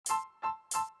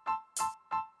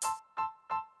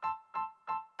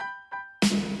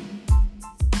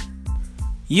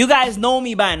You guys know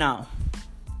me by now.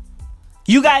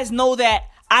 You guys know that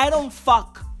I don't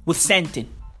fuck with Sentin.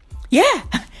 Yeah,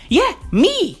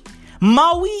 me.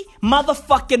 Maui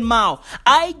motherfucking Mao.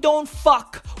 I don't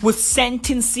fuck with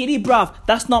Sentin City, bruv.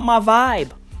 That's not my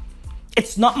vibe.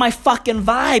 It's not my fucking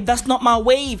vibe. That's not my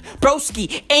wave.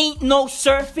 Broski, ain't no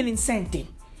surfing in Sentin.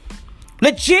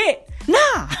 Legit.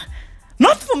 Nah.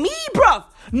 Not for me, bruv.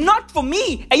 Not for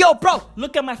me. Hey, yo, bro,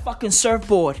 look at my fucking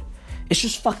surfboard. It's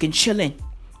just fucking chilling.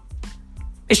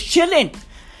 It's chilling.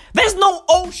 There's no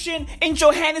ocean in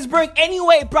Johannesburg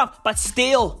anyway, bruv. But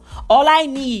still, all I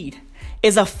need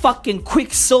is a fucking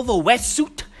Quicksilver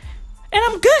wetsuit. And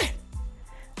I'm good.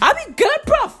 I'll be good,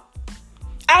 bruv.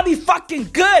 I'll be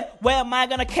fucking good. Where am I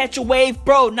gonna catch a wave,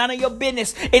 bro? None of your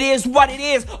business. It is what it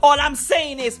is. All I'm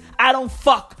saying is I don't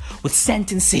fuck with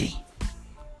Sentin City.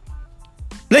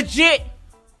 Legit.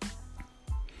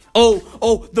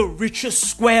 Oh, the richest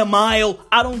square mile.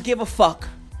 I don't give a fuck.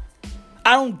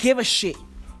 I don't give a shit.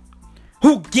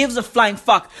 Who gives a flying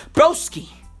fuck? Broski,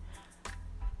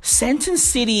 Sentin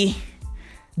City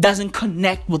doesn't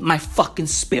connect with my fucking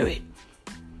spirit.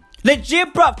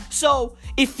 Legit, bruv. So,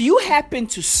 if you happen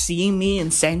to see me in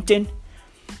Sentin,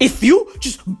 if you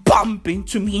just bump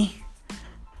into me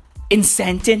in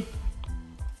Sentin,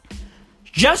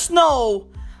 just know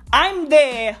I'm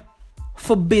there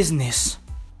for business.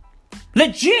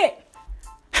 Legit.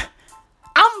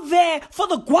 I'm there for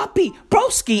the guapi.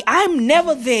 Broski, I'm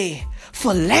never there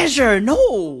for leisure.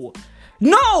 No,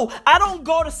 I don't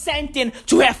go to Sentin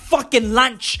to have fucking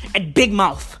lunch at Big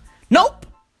Mouth. Nope.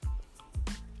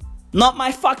 Not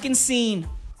my fucking scene.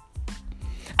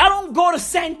 I don't go to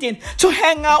Sentin to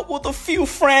hang out with a few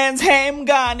friends,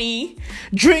 Hamgani,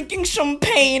 drinking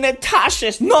champagne at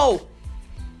Tasha's. Nope,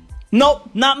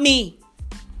 not me.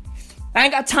 I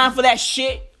ain't got time for that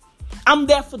shit. I'm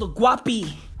there for the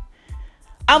guapi.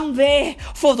 I'm there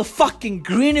for the fucking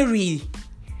greenery.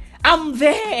 I'm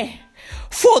there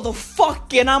for the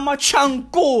fucking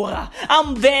Amachankora.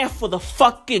 I'm there for the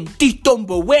fucking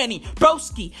Titomboweni.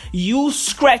 Broski, you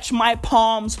scratch my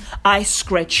palms, I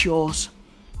scratch yours.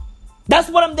 That's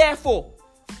what I'm there for.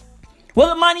 Where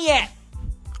the money at?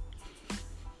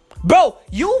 Bro,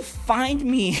 you'll find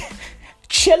me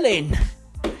chilling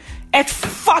at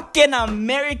fucking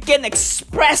American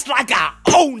Express like I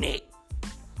own it.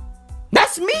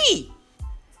 That's me.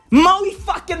 Maui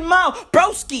fucking Mao.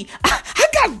 Broski, I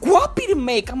got guapi to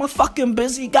make. I'm a fucking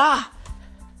busy guy.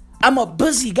 I'm a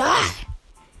busy guy.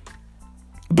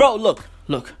 Bro,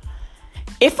 look.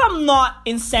 If I'm not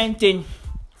in Sentin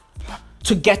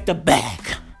to get the bag,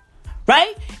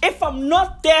 right? If I'm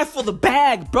not there for the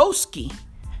bag, broski,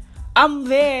 I'm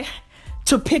there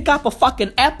to pick up a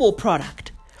fucking Apple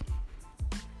product.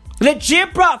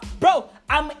 Legit, bro,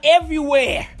 I'm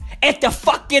everywhere at the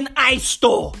fucking ice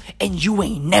store, and you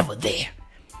ain't never there.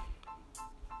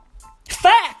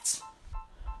 Facts.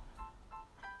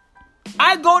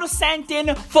 I go to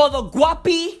Sentin for the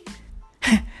guapi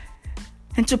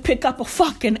and to pick up a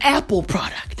fucking Apple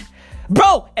product.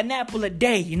 Bro, an apple a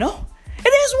day, you know? It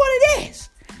is what it is.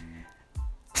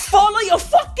 Follow your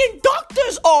fucking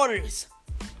doctor's orders.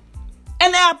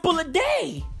 An apple a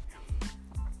day.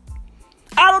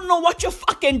 I don't know what your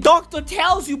fucking doctor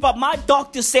tells you, but my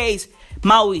doctor says,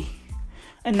 Maui,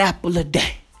 an apple a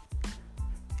day.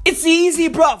 It's easy,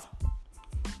 bruv.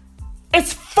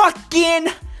 It's fucking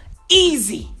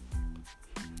easy.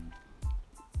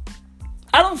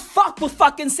 I don't fuck with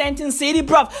fucking Sentin City,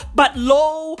 bruv. But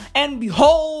lo and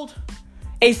behold,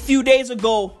 a few days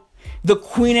ago, the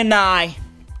Queen and I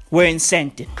were in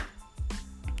Sentin.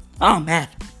 Oh, man.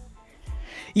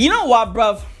 You know what,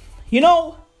 bruv? You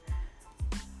know,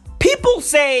 people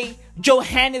say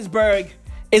Johannesburg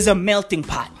is a melting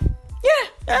pot. Yeah,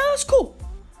 that's cool.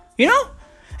 You know?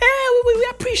 We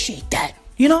appreciate that.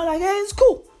 You know, like, it's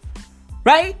cool.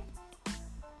 Right?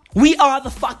 We are the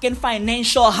fucking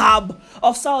financial hub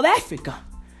of South Africa.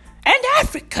 And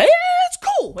Africa. Yeah, it's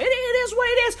cool. It is what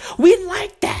it is. We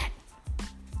like that.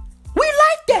 We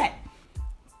like that.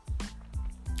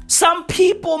 Some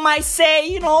people might say,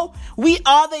 you know, we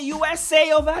are the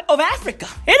USA of Africa.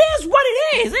 It is what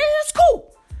it is. It's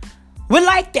cool. We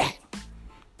like that.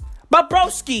 But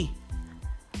broski,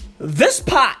 this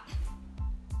pot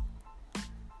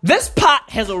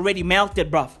has already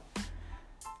melted, bruv.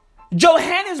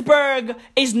 Johannesburg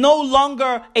is no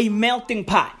longer a melting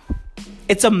pot.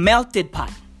 It's a melted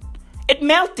pot. It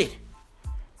melted.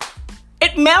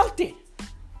 It melted.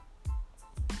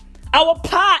 Our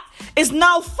pot is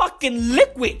now fucking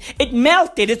liquid. It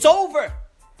melted. It's over.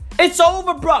 It's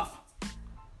over, bruv.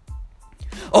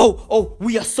 Oh,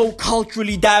 we are so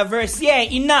culturally diverse. Yeah,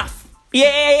 enough.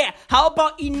 Yeah. How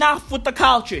about enough with the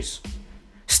cultures?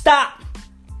 Stop.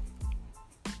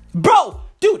 Bro,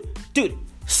 dude.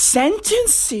 Senten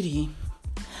City.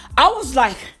 I was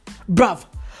like, bruv,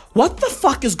 what the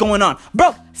fuck is going on?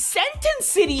 Bro, Senten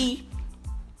City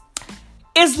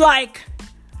is like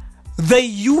the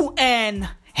UN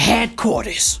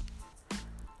headquarters.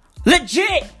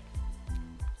 Legit.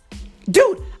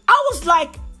 Dude, I was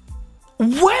like,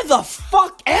 where the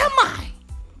fuck am I?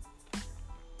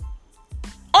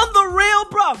 On the real,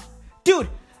 bro. Dude,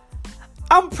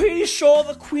 I'm pretty sure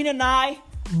the Queen and I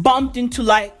bumped into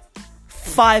like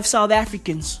 5 South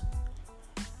Africans.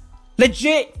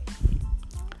 Legit.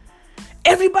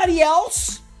 Everybody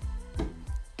else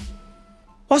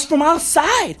was from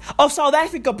outside of South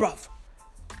Africa, bro.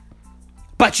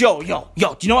 But yo, do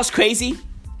you know what's crazy?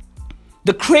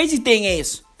 The crazy thing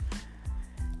is,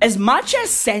 as much as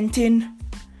Senten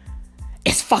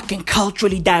is fucking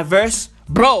culturally diverse,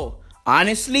 bro,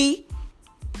 honestly,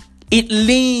 it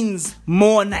leans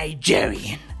more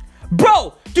Nigerian.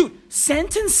 Bro, dude,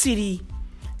 Senten City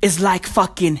is like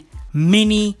fucking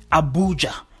mini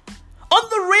Abuja. On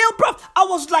the real, bro, I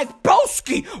was like,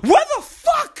 broski, where the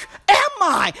fuck am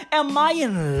I? Am I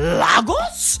in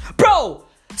Lagos? Bro,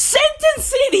 Senten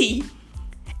City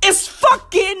is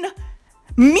fucking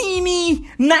mini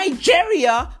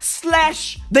Nigeria /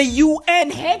 the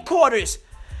UN headquarters.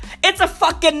 It's a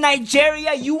fucking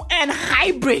Nigeria UN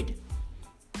hybrid.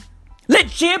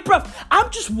 Legit, bro.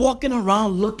 I'm just walking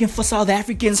around looking for South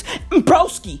Africans.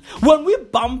 Broski, when we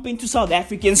bump into South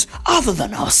Africans, other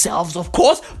than ourselves, of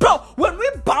course, bro, when we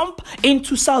bump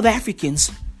into South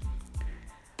Africans,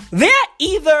 they're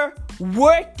either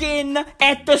working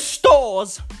at the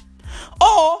stores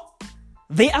or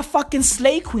they are fucking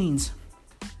slay queens.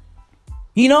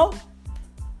 You know?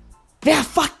 They are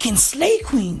fucking slay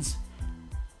queens.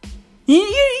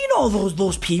 You know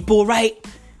those people, right?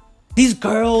 These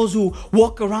girls who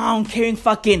walk around carrying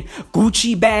fucking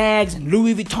Gucci bags and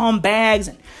Louis Vuitton bags,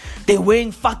 and they're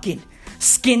wearing fucking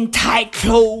skin tight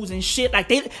clothes and shit. Like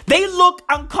they look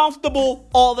uncomfortable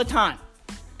all the time,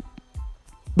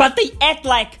 but they act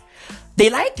like they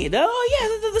like it. Oh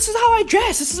yeah, this is how I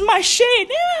dress. This is my shit.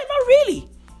 Yeah, not really.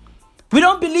 We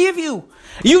don't believe you.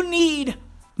 You need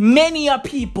many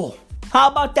people. How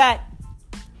about that?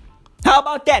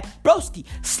 Broski,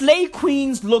 slay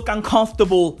queens look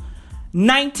uncomfortable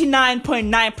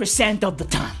 99.9% of the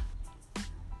time.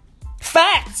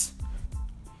 Facts.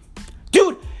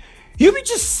 Dude, you be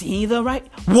just seeing them, right?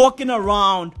 Walking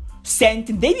around,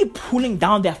 Senten, they be pulling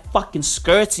down their fucking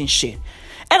skirts and shit.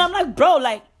 And I'm like, bro,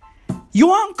 like, you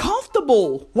are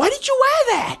uncomfortable. Why did you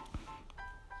wear that?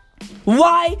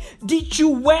 Why did you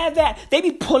wear that? They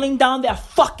be pulling down their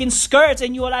fucking skirts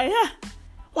and you're like,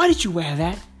 why did you wear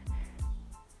that?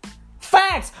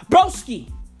 Facts,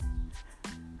 broski.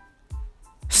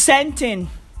 Senten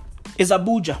is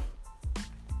Abuja.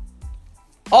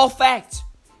 All facts.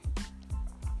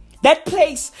 That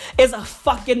place is a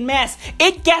fucking mess.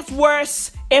 It gets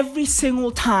worse every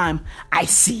single time I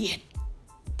see it.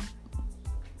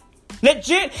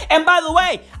 Legit. And by the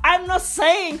way, I'm not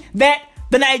saying that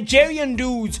the Nigerian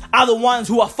dudes are the ones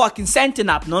who are fucking Senten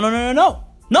up. No.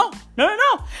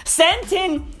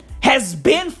 Senten has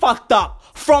been fucked up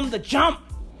from the jump.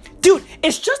 Dude,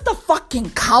 it's just the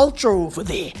fucking culture over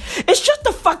there. It's just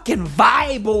the fucking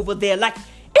vibe over there. Like,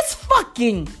 it's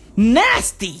fucking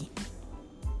nasty.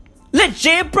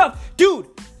 Legit, bruv. Dude,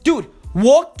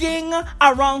 walking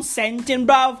around Senten,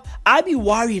 bruv, I be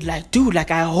worried, like, dude,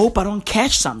 like, I hope I don't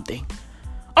catch something.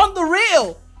 On the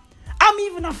real. I'm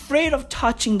even afraid of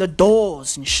touching the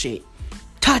doors and shit.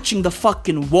 Touching the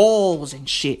fucking walls and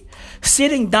shit.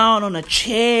 Sitting down on a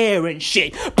chair and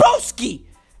shit. Broski!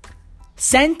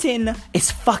 Senten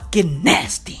is fucking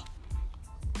nasty.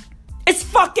 It's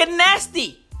fucking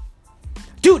nasty.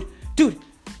 Dude,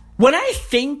 when I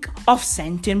think of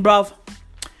Senten, bruv,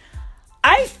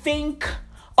 I think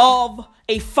of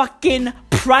a fucking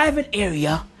private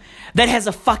area that has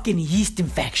a fucking yeast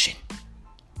infection.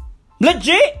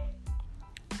 Legit.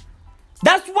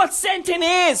 That's what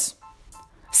Senten is.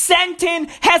 Senten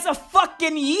has a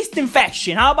fucking yeast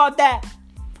infection. How about that?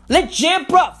 Legit,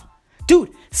 bruv.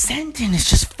 Dude, Senten is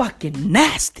just fucking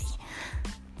nasty.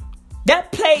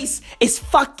 That place is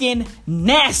fucking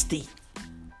nasty.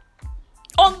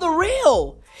 On the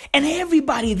real. And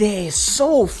everybody there is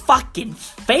so fucking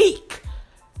fake.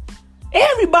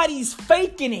 Everybody's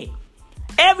faking it.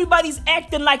 Everybody's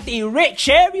acting like they rich.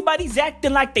 Everybody's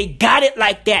acting like they got it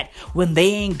like that when they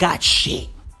ain't got shit.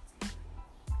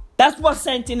 That's what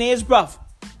Senten is, bruv.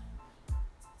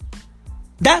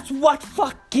 That's what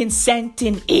fucking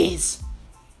Senten is.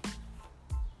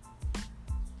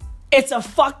 It's a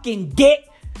fucking dick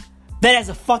that has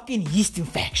a fucking yeast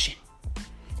infection.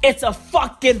 It's a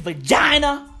fucking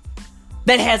vagina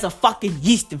that has a fucking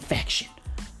yeast infection.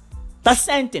 That's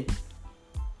something.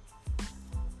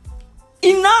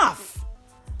 Enough.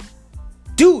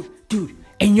 Dude.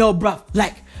 And yo, bro,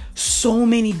 like, so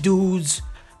many dudes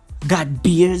got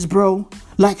beards, bro.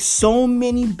 Like, so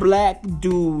many black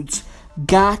dudes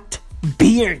got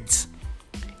beards.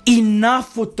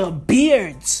 Enough with the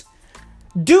beards.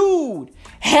 Dude,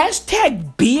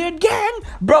 hashtag beard gang.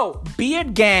 Bro,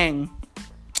 beard gang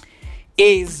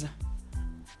is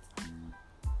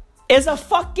a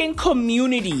fucking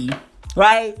community,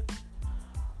 right,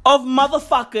 of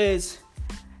motherfuckers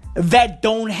that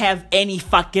don't have any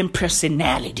fucking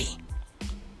personality.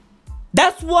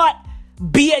 That's what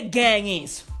beard gang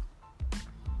is.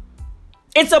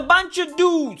 It's a bunch of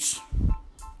dudes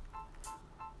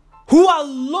who are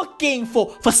looking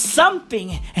for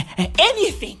something,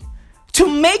 anything, to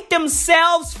make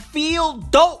themselves feel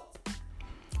dope.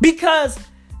 Because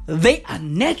they are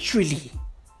naturally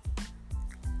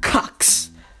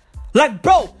cocks. Like,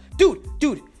 bro,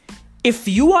 dude, if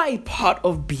you are a part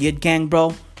of beard gang,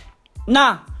 bro,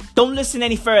 nah, don't listen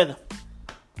any further.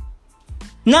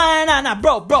 Nah,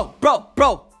 bro.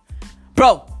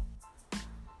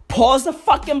 Pause the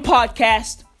fucking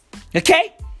podcast,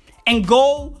 okay? And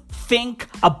go think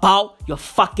about your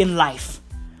fucking life.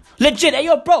 Legit, hey,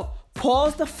 yo, bro,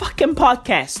 pause the fucking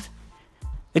podcast,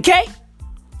 okay?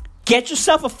 Get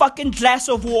yourself a fucking glass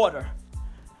of water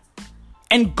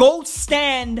and go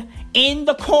stand in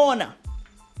the corner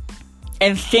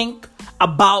and think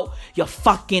about your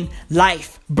fucking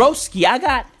life. Broski, I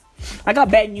got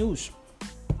bad news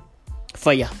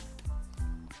for you.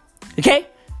 Okay?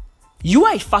 You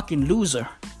are a fucking loser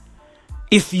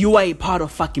if you are a part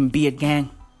of fucking beard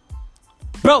gang.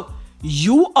 Bro,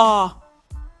 you are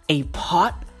a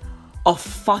part of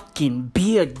fucking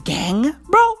beard gang,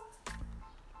 bro.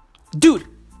 Dude,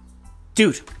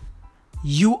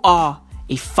 you are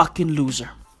a fucking loser.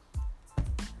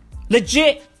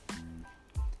 Legit.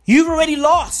 You've already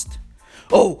lost.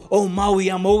 Oh, Maui,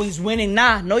 I'm always winning.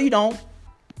 Nah, no, you don't.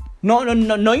 No,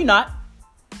 you're not.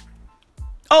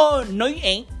 Oh, no, you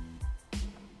ain't.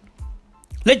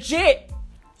 Legit.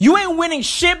 You ain't winning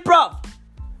shit, bro.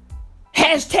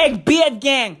 Hashtag beard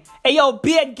gang. Hey, yo,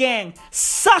 beard gang.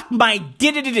 Suck my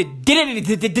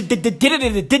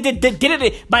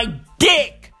my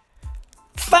dick.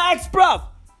 Facts, bro.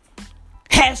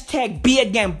 Hashtag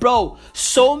beard gang, bro.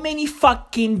 So many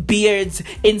fucking beards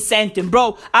in Santon,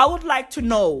 bro. I would like to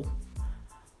know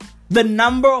the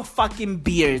number of fucking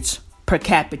beards per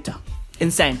capita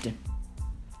in Santon.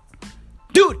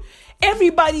 Dude,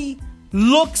 everybody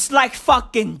looks like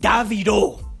fucking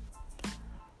Davido.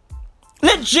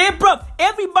 Legit, bro.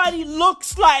 Everybody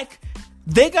looks like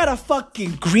they got a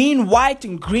fucking green, white,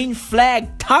 and green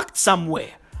flag tucked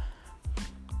somewhere.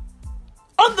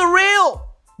 On the real,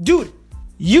 dude.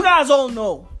 You guys all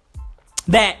know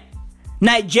that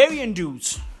Nigerian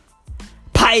dudes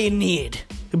pioneered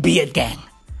the beard gang.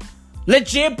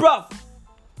 Legit, bro.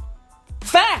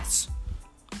 Facts.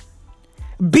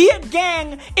 Beard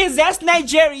gang is as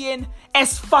Nigerian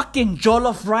as fucking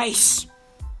jollof rice.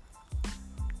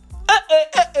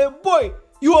 Boy,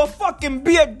 you a fucking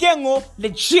beard gang, oh.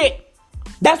 Legit.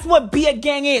 That's what beard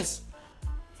gang is.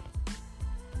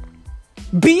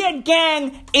 Beard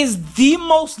gang is the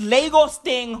most Lagos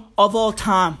thing of all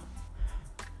time.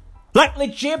 Like,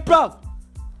 legit, bro.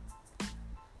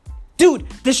 Dude,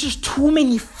 there's just too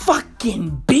many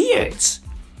fucking beards.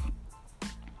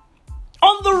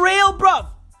 On the rail, bro.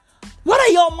 What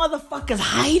are y'all motherfuckers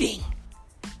hiding?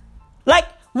 Like,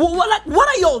 what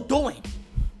are y'all doing?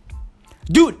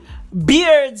 Dude,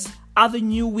 beards are the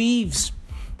new weaves.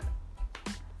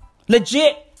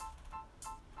 Legit.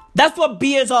 That's what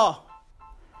beards are.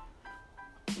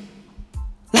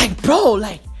 Like, bro,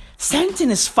 like, Santon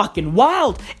is fucking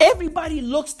wild. Everybody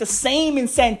looks the same in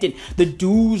Santon. The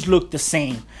dudes look the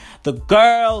same. The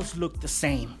girls look the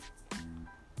same.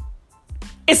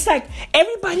 It's like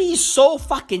everybody is so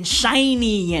fucking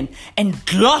shiny and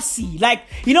glossy. Like,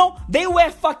 you know, they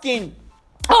wear fucking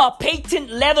patent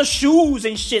leather shoes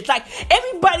and shit. Like,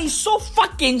 everybody's so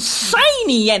fucking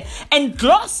shiny and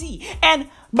glossy. And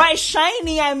by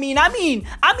shiny, I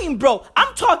mean, bro,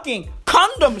 I'm talking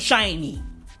condom shiny.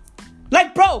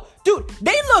 Like, bro, dude,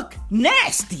 they look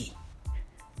nasty.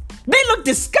 They look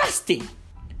disgusting.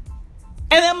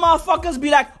 And then motherfuckers be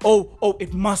like, oh,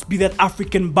 it must be that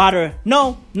African butter.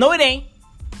 No, it ain't.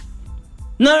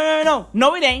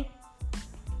 No, it ain't.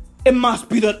 It must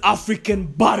be that African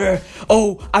butter.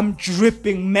 Oh, I'm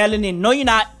dripping melanin. No, you're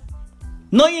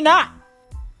not.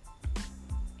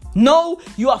 No,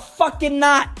 you are fucking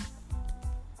not.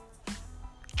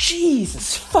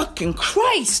 Jesus fucking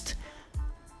Christ.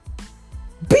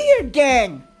 Beard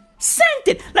gang.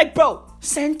 Santin. Like, bro,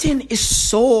 Santin is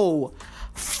so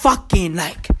fucking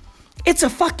like, it's a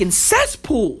fucking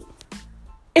cesspool.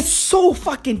 It's so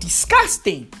fucking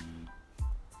disgusting.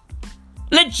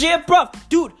 Legit, bro.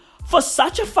 Dude, for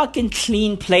such a fucking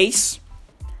clean place,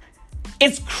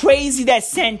 it's crazy that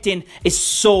Santin is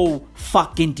so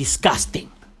fucking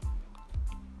disgusting.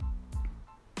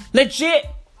 Legit.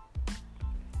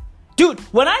 Dude,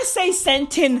 when I say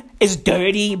Santin is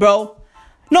dirty, bro,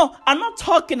 no, I'm not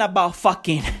talking about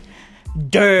fucking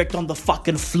dirt on the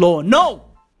fucking floor. No.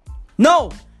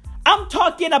 I'm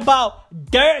talking about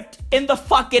dirt in the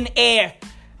fucking air.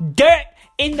 Dirt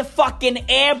in the fucking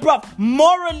air, bro.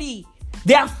 Morally,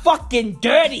 they are fucking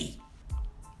dirty.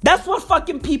 That's what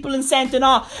fucking people in Santin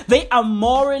are. They are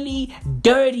morally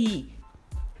dirty.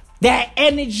 Their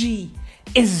energy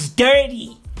is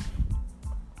dirty.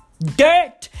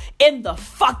 Dirt in the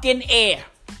fucking air.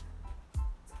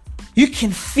 You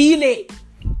can feel it.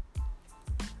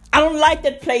 I don't like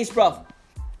that place, bro.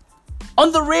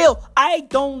 On the real, I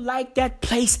don't like that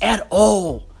place at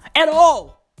all. At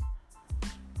all.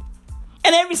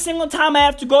 And every single time I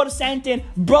have to go to Santin,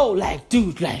 bro, like,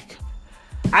 dude, like,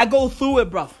 I go through it,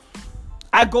 bro.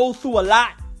 I go through a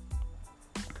lot.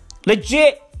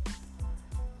 Legit,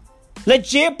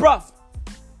 bro.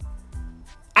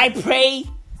 I pray.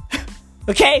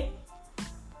 Okay?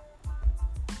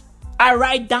 I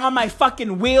write down my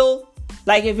fucking will.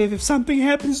 Like, if something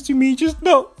happens to me, just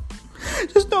know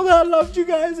that I loved you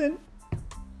guys. And,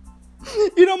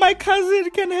 you know, my cousin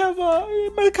can have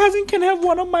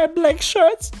one of my black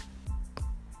shirts.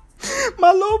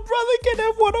 My little brother can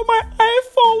have one of my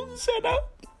iPhones. And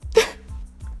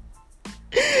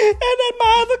then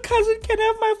my other cousin can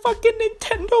have my fucking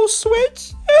Nintendo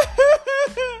Switch.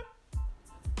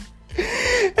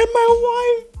 And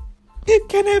my wife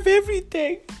can have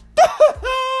everything.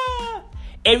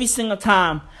 Every single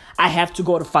time I have to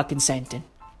go to fucking Santin.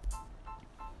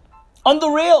 On the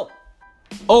real.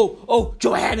 Oh,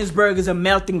 Johannesburg is a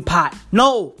melting pot.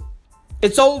 No,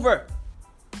 it's over.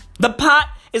 The pot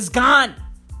is gone.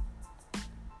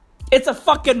 It's a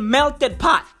fucking melted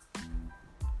pot.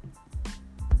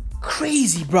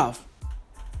 Crazy, bruv.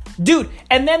 Dude,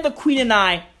 and then the Queen and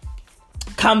I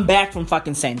come back from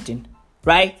fucking Santin,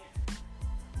 right?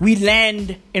 We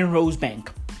land in Rosebank.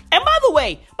 And by the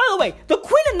way, the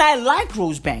Queen and I like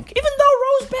Rosebank. Even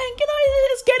though Rosebank, you know,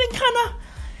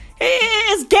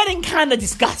 it's getting kind of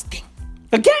disgusting.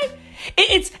 Okay?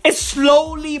 It's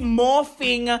slowly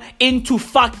morphing into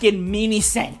fucking mini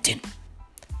Santin.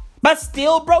 But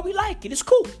still, bro, we like it. It's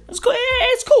cool. It's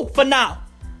cool for now.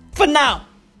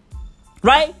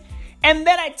 Right? And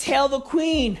then I tell the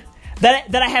Queen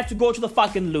that I have to go to the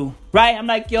fucking loo. Right? I'm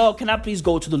like, yo, can I please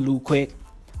go to the loo quick?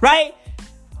 Right?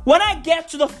 When I get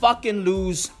to the fucking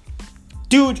loos,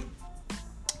 dude,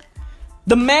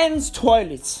 the men's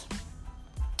toilets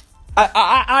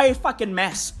are a fucking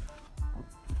mess.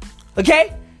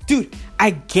 Okay? Dude, I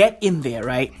get in there,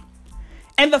 right?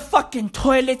 And the fucking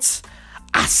toilets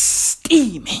are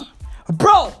steaming.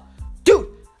 Bro, dude,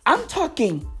 I'm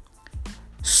talking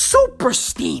super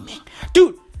steaming.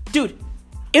 Dude,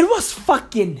 it was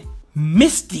fucking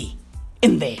misty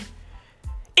in there.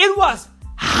 It was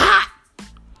hot.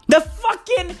 The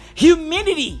fucking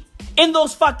humidity in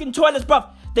those fucking toilets, bro.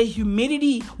 The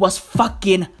humidity was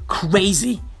fucking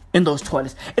crazy in those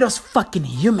toilets. It was fucking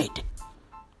humid.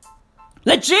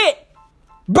 Legit.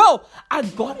 Bro, I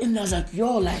got in there, I was like,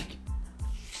 yo, like,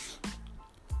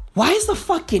 why is the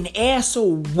fucking air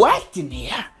so wet in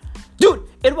here? Dude,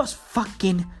 it was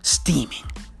fucking steaming.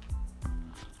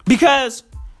 Because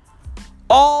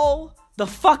all the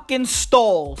fucking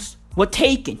stalls were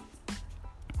taken.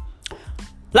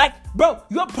 Like, bro,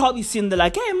 you're probably sitting there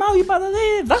like, hey, Maui,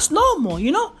 that's normal,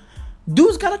 you know?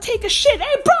 Dude's gotta take a shit.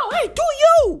 Hey, bro, hey,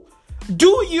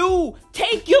 do you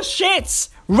take your shits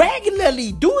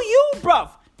regularly? Do you, bro?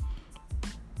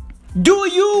 Do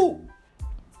you?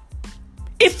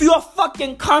 If you're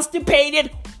fucking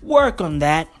constipated, work on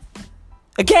that.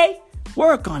 Okay?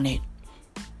 Work on it.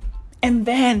 And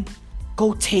then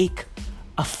go take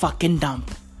a fucking dump.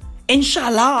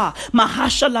 Inshallah,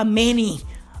 mahashallah many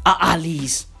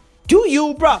Ali's. Do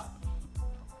you, bro?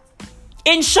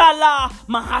 Inshallah,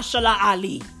 mahashallah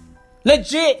Ali.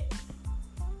 Legit.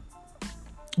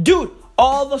 Dude,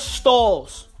 all the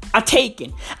stalls are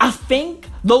taken. I think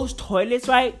those toilets,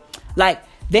 right? Like,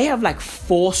 they have like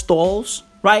 4 stalls,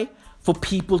 right? For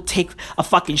people to take a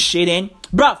fucking shit in.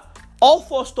 Bro, all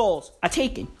 4 stalls are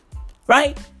taken.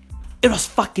 Right? It was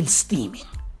fucking steaming.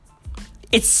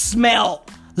 It smelled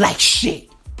like shit.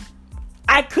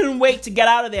 I couldn't wait to get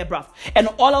out of there, bruv. And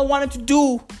all I wanted to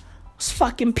do was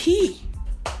fucking pee.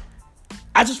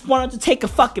 I just wanted to take a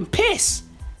fucking piss.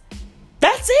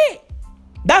 That's it.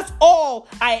 That's all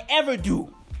I ever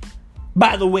do,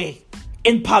 by the way,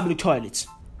 in public toilets.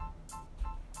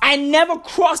 I never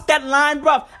cross that line,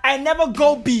 bruv. I never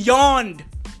go beyond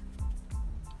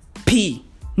pee.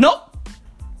 Nope.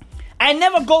 I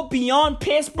never go beyond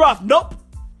piss, bruv. Nope.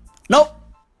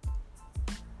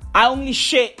 I only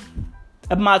shit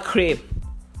at my crib.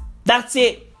 That's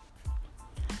it.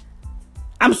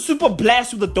 I'm super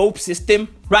blessed with a dope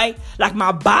system, right? Like,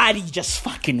 my body just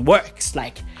fucking works.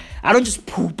 Like, I don't just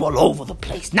poop all over the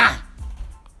place. Nah.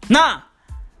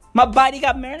 My body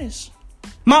got manners.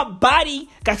 My body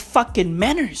got fucking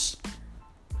manners.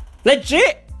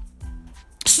 Legit.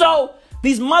 So,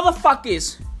 these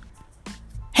motherfuckers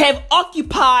have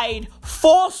occupied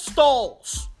 4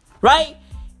 stalls, right?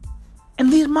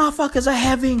 And these motherfuckers are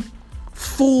having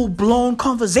full-blown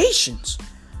conversations.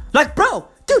 Like, bro,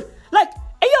 dude, like,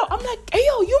 hey,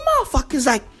 yo, you motherfuckers,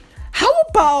 like, how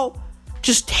about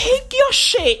just take your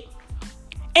shit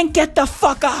and get the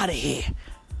fuck out of here?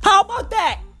 How about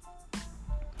that?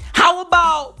 How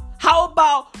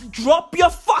about drop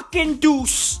your fucking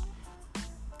deuce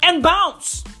and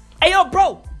bounce? Hey, yo,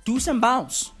 bro, deuce and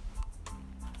bounce.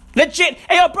 Legit.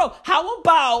 Hey, yo, bro, how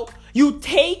about you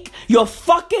take your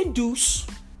fucking deuce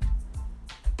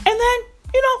and then,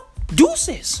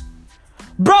 deuces?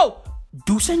 Bro,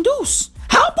 deuce and deuce.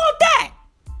 How about that?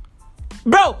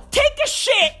 Bro, take a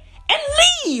shit and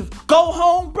leave. Go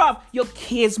home, bro. Your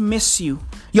kids miss you.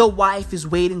 Your wife is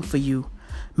waiting for you.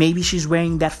 Maybe she's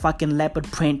wearing that fucking leopard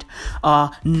print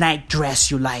night dress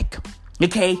you like.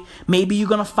 Okay? Maybe you're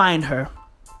gonna find her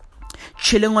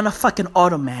chilling on a fucking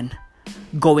ottoman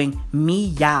going,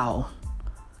 meow.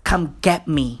 Come get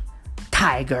me,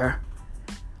 tiger.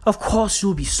 Of course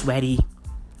you'll be sweaty.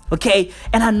 Okay?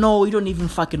 And I know you don't even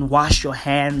fucking wash your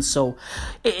hands, so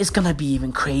it's gonna be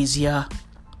even crazier.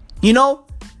 You know?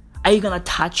 Are you gonna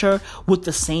touch her with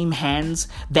the same hands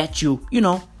that you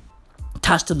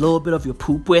touched a little bit of your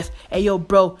poop with? Hey, yo,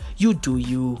 bro, you do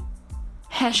you.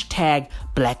 Hashtag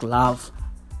black love.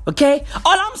 Okay?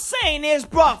 All I'm saying is,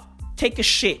 bro, take a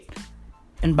shit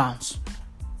and bounce.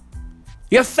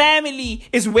 Your family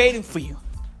is waiting for you.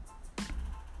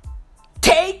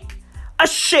 Take a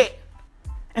shit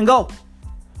and go.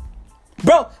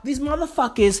 Bro, these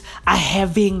motherfuckers are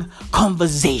having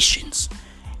conversations.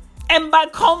 And by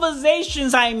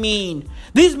conversations, I mean,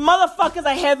 these motherfuckers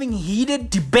are having heated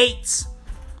debates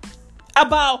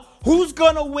about who's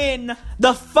gonna win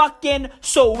the fucking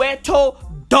Soweto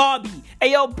Derby.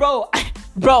 Hey, yo, bro.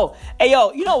 Hey,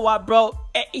 yo, you know what, bro?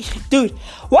 Hey, dude,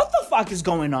 what the fuck is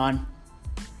going on?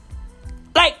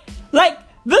 Like,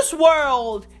 this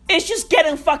world is just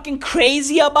getting fucking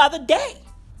crazier by the day.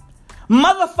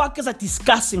 Motherfuckers are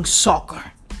discussing soccer.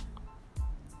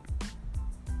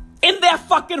 In their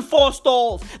fucking 4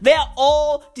 stalls, they're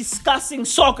all discussing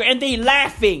soccer and they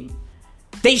laughing.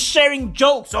 They sharing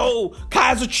jokes. Oh,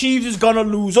 Kaiser Chiefs is gonna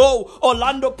lose. Oh,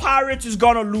 Orlando Pirates is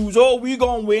gonna lose. Oh, we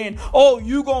gonna win. Oh,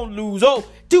 you gonna lose. Oh,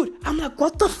 dude, I'm like,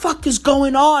 what the fuck is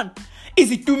going on? Is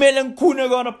it Tumelo Nkuna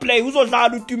gonna play?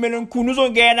 Uzodlala uTumelo Nkuna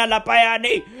uzongena lapha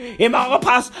yani.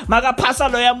 Makapasa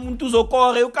loya muntu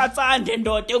uzokore ukatsande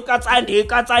ndoda, ukatsande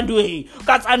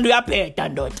yaphetha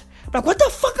ndoda. Like, what the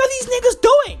fuck are these niggas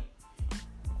doing?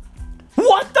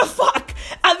 What the fuck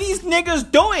are these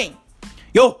niggas doing?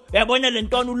 Yo, yabona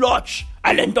lentwana uLodge.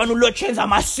 Alentwana uLodge yenza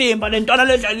amasimba, lentwana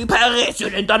ledlala iPirates,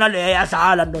 lentwana le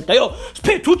yadlala ndoda. Yo,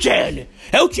 siphethe ujele.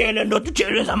 Ujele ndoda,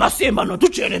 ujele yenza amasimba ndoda,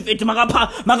 ujele mfethu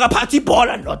makaphatha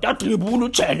ibhola ndoda, dribble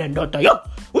ujele ndoda. Yo,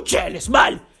 ujele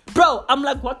smile. Bro, I'm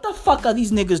like, what the fuck are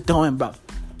these niggas doing, bro?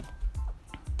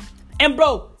 And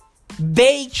bro,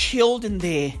 they chilled in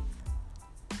there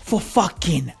for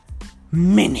fucking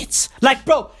minutes. Like,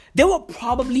 bro, they were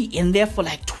probably in there for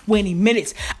like 20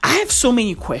 minutes. I have so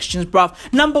many questions, bro.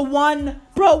 Number one,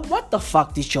 bro, what the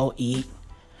fuck did y'all eat?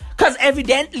 Because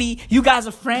evidently, you guys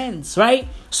are friends, right?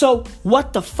 So,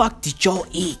 what the fuck did y'all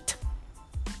eat?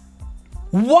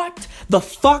 What the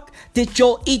fuck did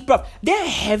y'all eat, bro? They're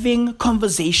having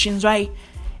conversations, right?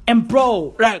 And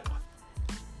bro, like,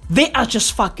 they are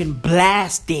just fucking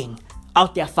blasting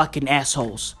out their fucking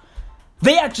assholes.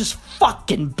 They are just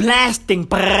fucking blasting.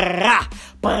 Brrrah,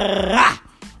 brrrah.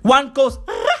 One goes,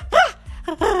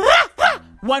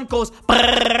 one goes,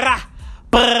 brrrah,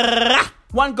 brrrah.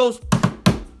 One goes.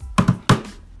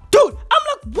 Dude, I'm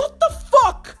like, what the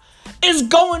fuck is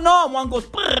going on? One goes,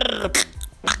 brrrah.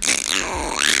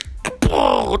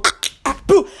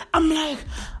 Dude, I'm like,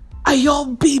 Are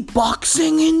y'all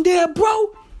beatboxing in there,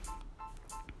 bro?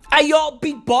 Are y'all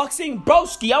beatboxing?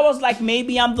 Broski, I was like,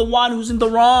 maybe I'm the one who's in the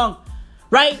wrong,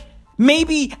 right?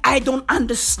 Maybe I don't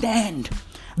understand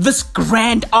this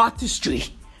grand artistry.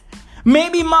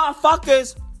 Maybe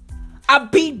motherfuckers are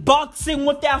beatboxing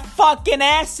with their fucking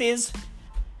asses,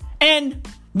 and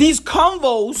these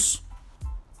convos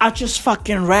are just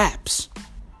fucking raps.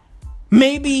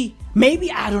 Maybe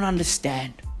I don't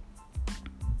understand.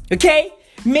 Okay?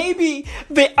 Maybe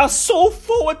they are so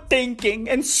forward thinking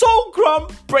and so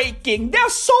groundbreaking. They're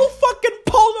so fucking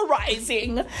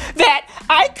polarizing that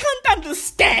I can't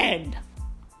understand.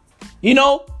 You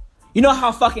know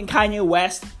how fucking Kanye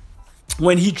West,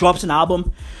 when he drops an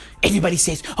album, everybody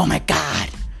says, oh my God,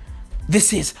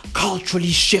 this is culturally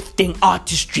shifting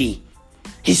artistry.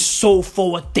 He's so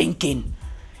forward thinking.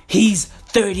 He's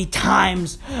 30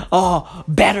 times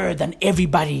better than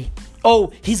everybody.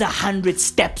 Oh, he's 100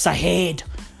 steps ahead.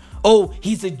 Oh,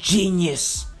 he's a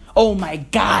genius. Oh my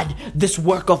God, this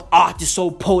work of art is so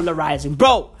polarizing.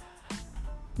 Bro,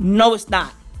 no it's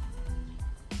not.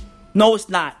 No it's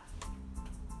not.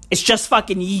 It's just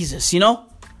fucking Yeezus, you know?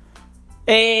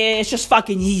 It's just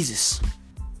fucking Yeezus.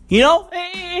 You know?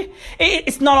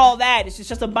 It's not all that. It's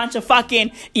just a bunch of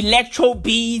fucking electro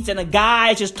beats and a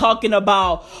guy just talking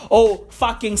about,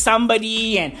 fucking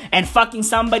somebody and fucking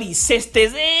somebody's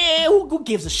sisters. Who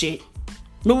gives a shit?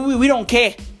 We don't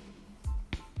care.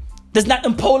 There's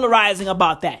nothing polarizing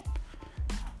about that.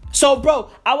 So, bro,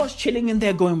 I was chilling in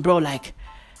there going, bro, like,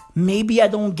 maybe I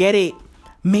don't get it.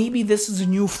 Maybe this is a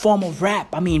new form of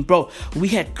rap. I mean, bro, we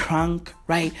had crunk,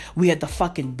 right? We had the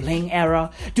fucking bling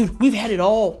era. Dude, we've had it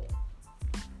all.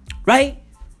 Right?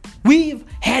 We've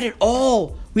had it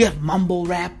all. We have mumble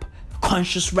rap,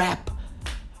 conscious rap.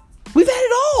 We've had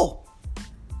it all.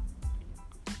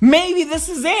 Maybe this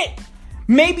is it.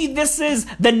 Maybe this is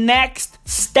the next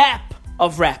step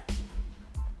of rap.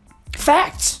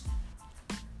 Facts.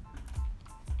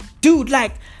 Dude,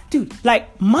 like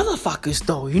motherfuckers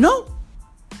though, you know?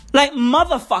 Like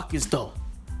motherfuckers though.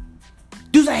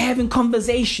 Dudes are having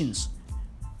conversations.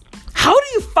 How do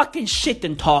you fucking shit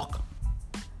and talk?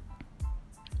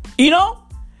 You know?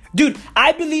 Dude,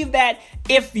 I believe that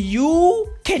if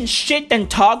you can shit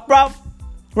and talk, bruv,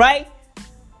 right?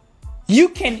 You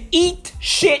can eat,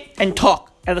 shit, and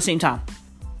talk at the same time.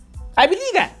 I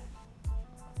believe that.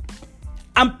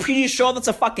 I'm pretty sure that's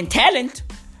a fucking talent.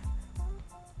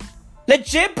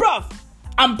 Legit, bruv.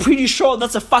 I'm pretty sure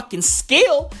that's a fucking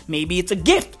skill. Maybe it's a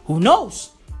gift. Who knows?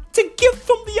 It's a gift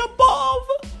from the above.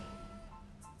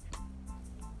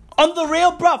 On the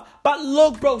real, bruv. But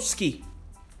look, broski.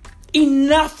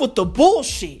 Enough with the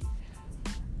bullshit.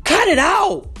 Cut it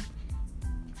out.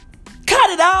 Cut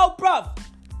it out, bruv.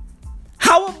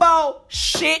 How about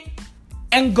shit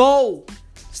and go?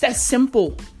 It's that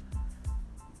simple.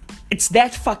 It's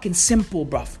that fucking simple,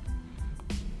 bruv.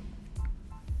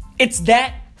 It's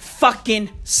that fucking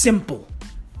simple.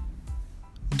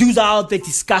 Dudes are out there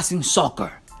discussing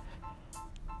soccer.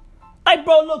 Like,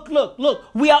 bro, look.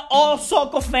 We are all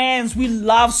soccer fans. We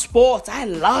love sports. I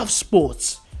love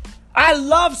sports.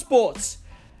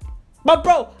 But,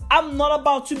 bro, I'm not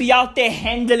about to be out there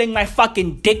handling my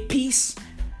fucking dick piece.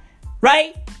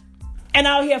 Right? And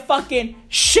out here fucking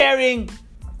sharing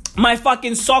my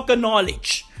fucking soccer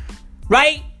knowledge.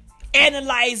 Right?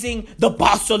 Analyzing the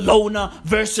Barcelona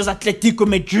versus Atletico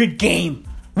Madrid game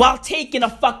while taking a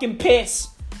fucking piss.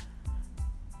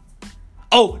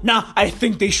 Oh, now I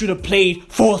think they should have played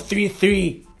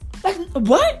 4-3-3. Like,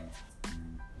 what?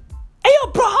 Hey,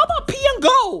 yo, bro, how about P and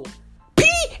go? P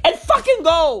and fucking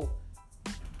go.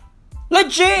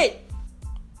 Legit.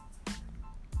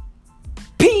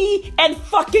 P and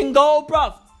fucking go,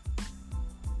 bruv.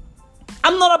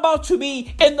 I'm not about to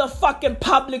be in the fucking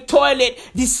public toilet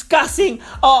discussing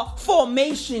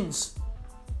formations.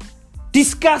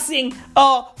 Discussing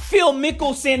Phil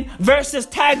Mickelson versus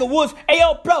Tiger Woods. Hey,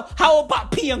 yo, bro, how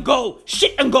about P and go?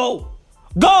 Shit and go.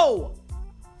 Go.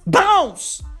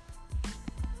 Bounce.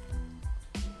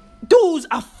 Dudes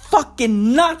are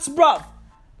fucking nuts, bruv.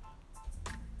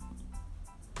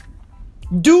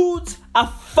 Dudes are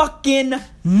fucking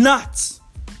nuts.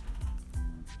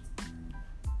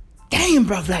 Damn,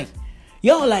 bruv, like,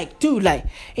 yo, like, dude, like,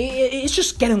 it's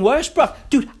just getting worse, bruv.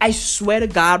 Dude, I swear to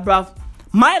God, bruv,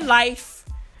 my life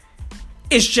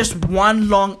is just one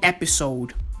long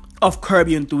episode of Curb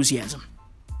Your Enthusiasm.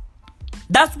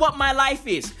 That's what my life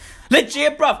is.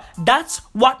 Legit, bruv, that's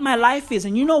what my life is.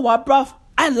 And you know what, bruv?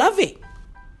 I love it.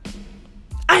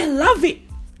 I love it.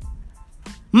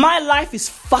 My life is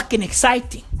fucking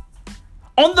exciting.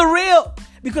 On the real.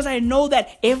 Because I know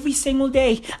that every single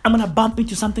day, I'm going to bump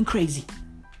into something crazy.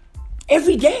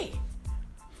 Every day.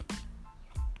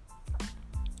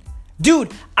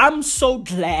 Dude, I'm so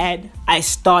glad I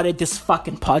started this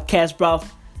fucking podcast, bro.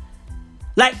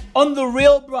 Like, on the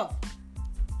real, bro.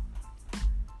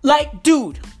 Like,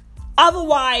 dude,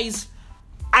 otherwise,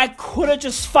 I could have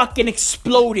just fucking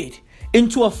exploded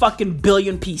into a fucking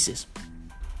billion pieces.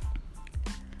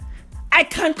 I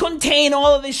can't contain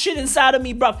all of this shit inside of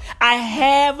me, bro. I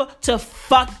have to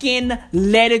fucking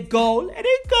let it go. Let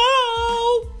it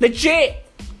go. Legit.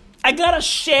 I gotta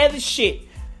share this shit.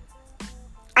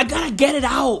 I gotta get it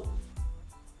out.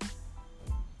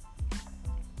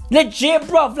 Legit,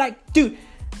 bro. Like, dude,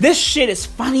 this shit is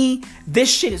funny.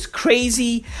 This shit is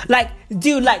crazy. Like,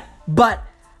 dude, like, but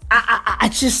I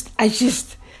just,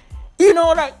 you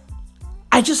know, like,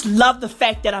 I just love the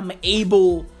fact that I'm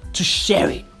able to share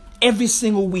it every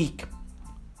single week.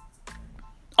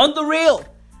 On the real.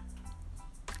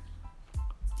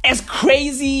 As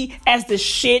crazy as the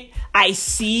shit I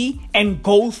see and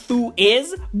go through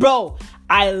is, bro,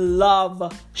 I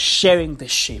love sharing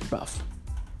this shit, bro.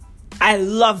 I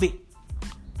love it.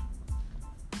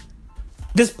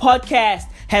 This podcast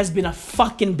has been a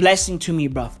fucking blessing to me,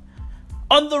 bro.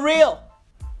 On the real.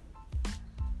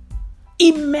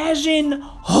 Imagine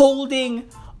holding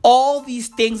all these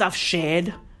things I've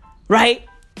shared, right,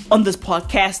 on this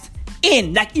podcast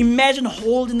in. Like, imagine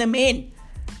holding them in.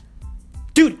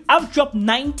 Dude, I've dropped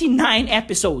 99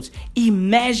 episodes.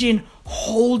 Imagine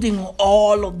holding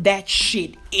all of that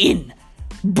shit in.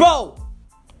 Bro.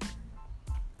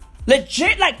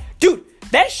 Legit, like, dude,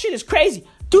 that shit is crazy.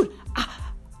 Dude,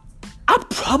 I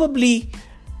probably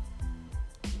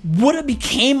would have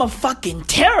became a fucking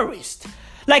terrorist.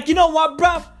 Like, you know what,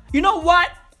 bro? You know what?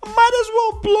 I might as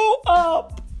well blow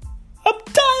up. I'm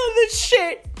tired of this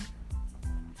shit.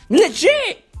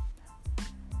 Legit.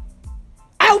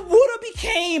 I would have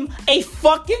became a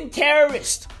fucking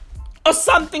terrorist or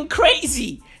something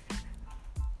crazy.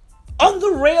 On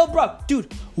the rail, bro.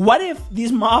 Dude, what if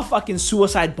these motherfucking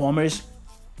suicide bombers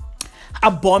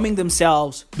are bombing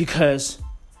themselves because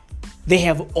they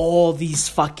have all these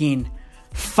fucking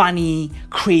funny,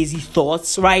 crazy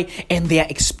thoughts, right? And they are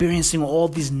experiencing all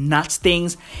these nuts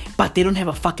things, but they don't have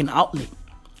a fucking outlet.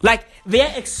 Like,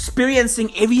 they're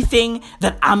experiencing everything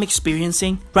that I'm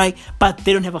experiencing, right? But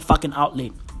they don't have a fucking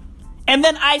outlet. And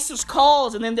then ISIS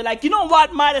calls, and then they're like, you know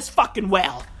what? Might as fucking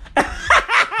well.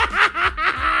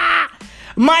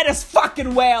 Might as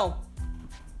fucking well.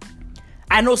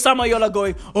 I know some of y'all are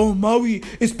going, oh, Maui,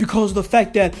 it's because of the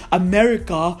fact that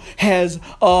America has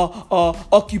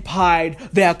occupied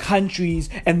their countries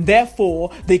and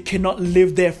therefore they cannot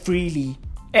live there freely.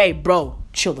 Hey, bro,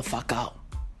 chill the fuck out.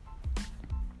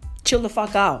 Chill the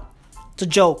fuck out. It's a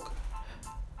joke.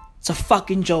 It's a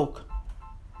fucking joke.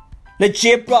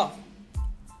 Legit, bro.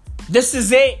 This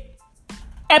is it.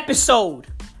 Episode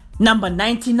number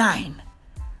 99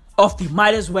 of the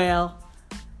Might As Well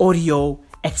audio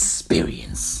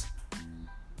experience.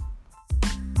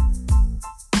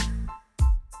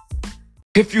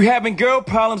 If you having girl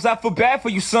problems, I feel bad for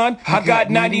you, son. I got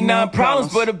 99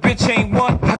 problems, but a bitch ain't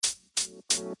one.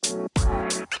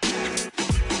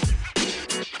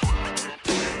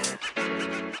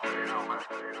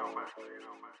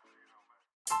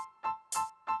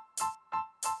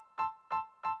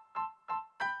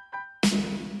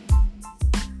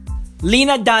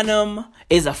 Lena Dunham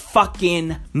is a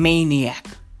fucking maniac.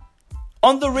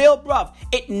 On the real, bruv,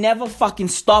 it never fucking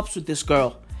stops with this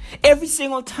girl. Every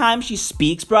single time she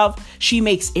speaks, bruv, she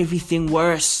makes everything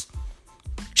worse.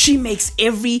 She makes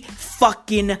every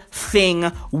fucking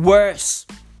thing worse.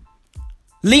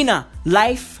 Lena,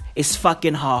 life is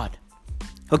fucking hard.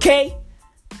 Okay?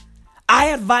 I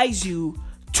advise you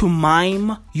to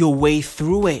mime your way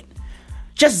through it.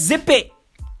 Just zip it.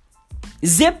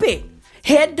 Zip it.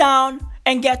 Head down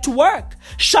and get to work.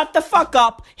 Shut the fuck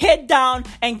up. Head down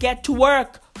and get to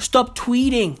work. Stop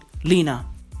tweeting, Lena.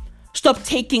 Stop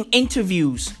taking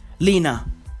interviews, Lena.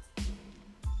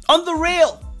 On the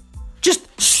real,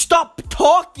 just stop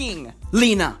talking,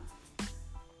 Lena.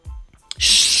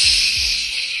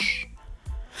 Shh.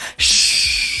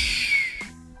 Shh.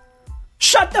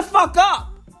 Shut the fuck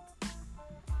up.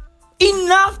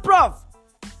 Enough, bruv.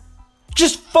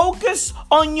 Just focus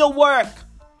on your work.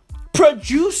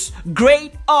 Produce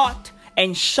great art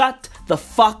and shut the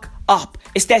fuck up.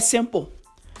 It's that simple.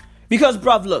 Because,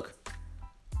 bruv, look,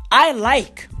 I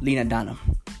like Lena Dunham.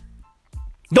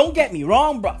 Don't get me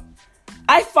wrong, bruv.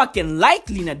 I fucking like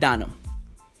Lena Dunham.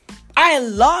 I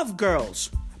love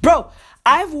girls. Bro,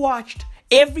 I've watched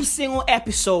every single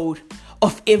episode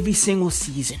of every single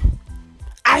season.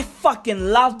 I fucking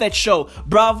love that show.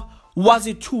 Bruv, was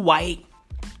it too white?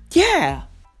 Yeah.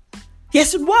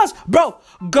 Yes, it was. Bro,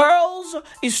 Girls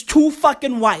is too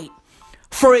fucking white.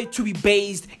 for it to be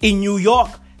based in New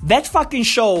York. That fucking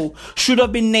show should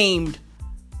have been named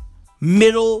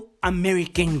Middle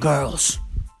American Girls.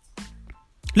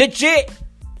 Legit.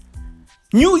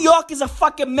 New York is a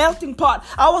fucking melting pot.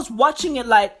 I was watching it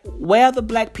like, where are the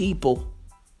black people?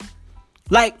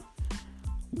 Like,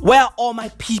 where are all my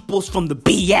peoples from the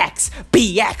BX?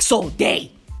 BX all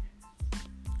day.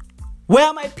 Where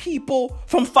are my people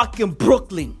from fucking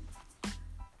Brooklyn?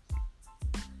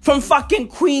 From fucking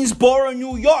Queensboro,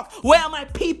 New York? Where are my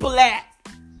people at?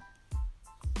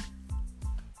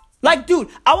 Like, dude,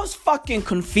 I was fucking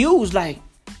confused. Like,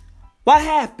 what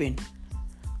happened?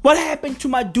 What happened to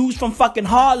my dudes from fucking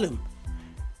Harlem?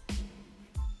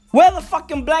 Where are the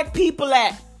fucking black people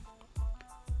at?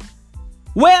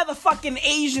 Where are the fucking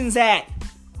Asians at?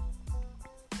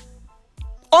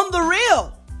 On the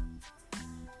real.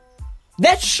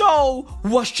 That show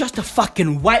was just a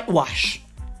fucking whitewash.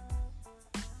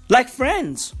 Like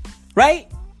Friends, right?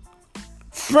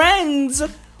 Friends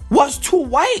was too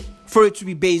white for it to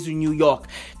be based in New York.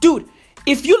 Dude,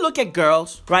 if you look at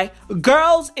Girls, right?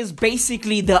 Girls is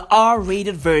basically the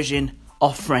R-rated version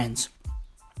of Friends.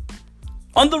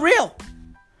 On the real.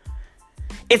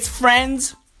 It's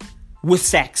Friends with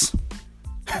sex.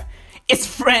 It's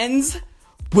Friends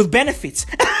with benefits.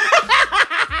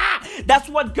 That's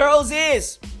what Girls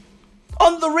is.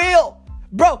 On the real.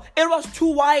 Bro, it was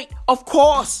too white, of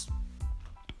course.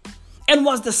 And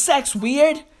was the sex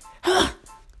weird?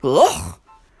 Ugh.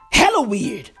 Hella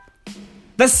weird.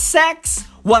 The sex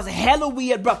was hella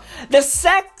weird, bro. The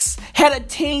sex had a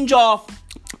tinge of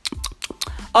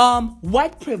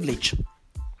white privilege.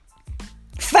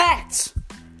 Facts.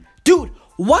 Dude,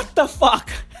 what the fuck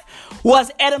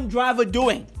was Adam Driver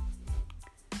doing?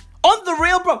 On the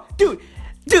real, bro. Dude,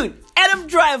 Adam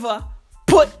Driver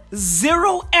put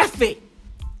zero effort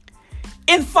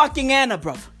in fucking Anna,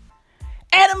 bro.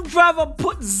 Adam Driver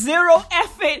put zero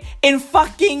effort in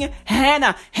fucking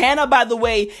Hannah. Hannah, by the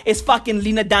way, is fucking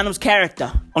Lena Dunham's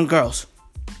character on Girls.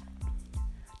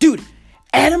 Dude,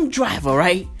 Adam Driver,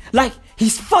 right? Like,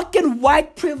 his fucking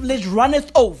white privilege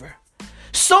runneth over.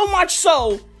 So much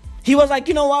so, he was like,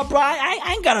 you know what, bro?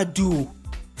 I ain't gotta do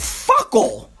fuck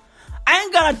all. I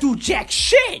ain't gotta do jack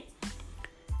shit.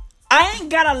 I ain't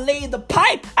gotta lay the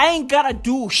pipe. I ain't gotta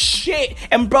do shit.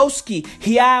 And broski,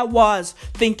 here I was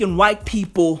thinking white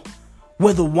people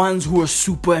were the ones who were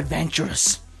super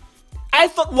adventurous. I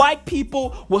thought white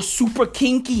people were super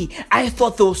kinky. I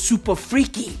thought they were super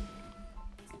freaky.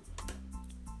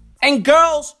 And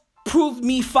Girls proved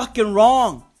me fucking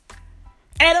wrong.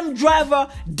 Adam Driver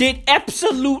did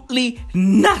absolutely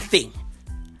nothing.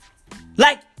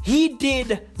 Like, he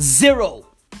did zero.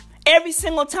 Every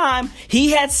single time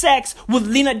he had sex with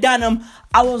Lena Dunham,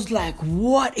 I was like,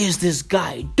 what is this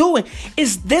guy doing?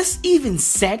 Is this even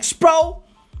sex, bro?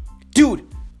 Dude,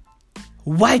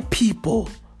 white people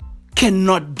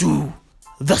cannot do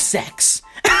the sex.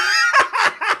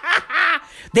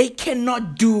 They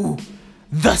cannot do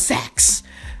the sex.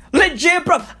 Legit,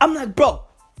 bro. I'm like, bro,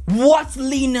 what's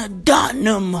Lena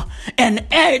Dunham and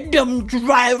Adam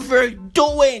Driver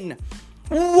doing?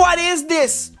 What is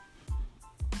this?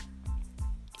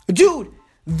 Dude,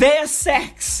 their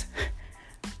sex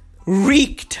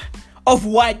reeked of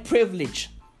white privilege.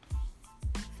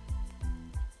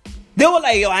 They were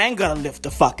like, yo, I ain't gonna lift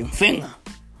a fucking finger.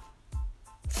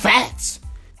 Facts.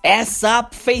 Ass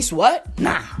up, face what?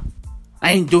 Nah,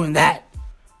 I ain't doing that.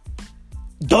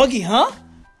 Doggy, huh?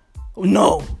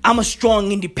 No, I'm a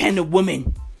strong, independent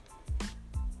woman.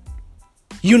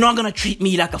 You're not gonna treat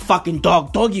me like a fucking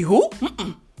dog. Doggy who?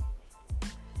 Mm-mm.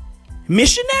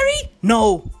 Missionary?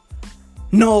 No,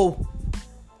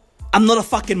 I'm not a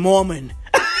fucking Mormon.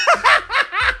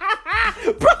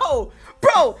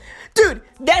 Bro, dude,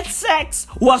 that sex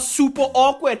was super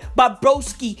awkward, but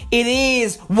broski, it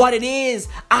is what it is.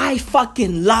 I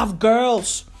fucking love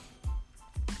Girls.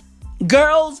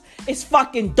 Girls is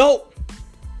fucking dope.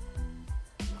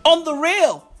 On the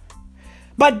real.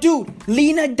 But dude,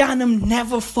 Lena Dunham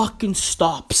never fucking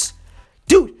stops.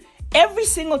 Dude, every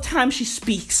single time she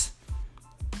speaks,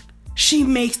 she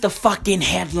makes the fucking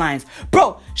headlines.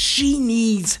 Bro, she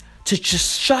needs to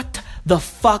just shut the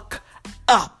fuck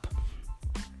up.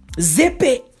 Zip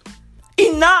it.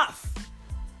 Enough,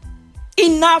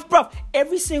 bro.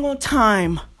 Every single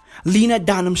time Lena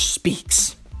Dunham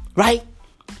speaks, right?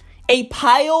 A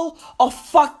pile of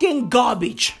fucking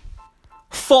garbage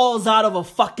falls out of her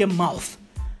fucking mouth.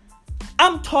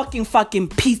 I'm talking fucking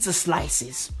pizza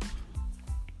slices,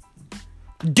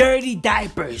 dirty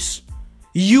diapers,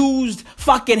 used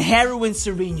fucking heroin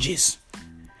syringes,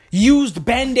 used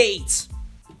band-aids.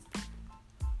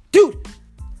 Dude,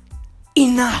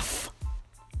 enough.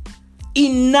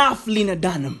 enough, Lena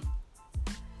Dunham.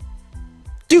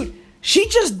 Dude, she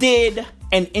just did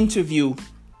an interview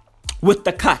with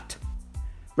The Cut,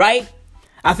 right?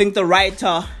 I think the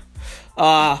writer,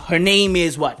 her name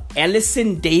is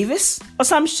Ellison Davis or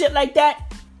some shit like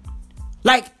that.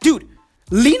 Like, dude,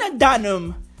 Lena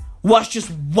Dunham was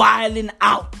just wilding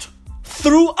out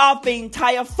throughout the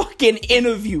entire fucking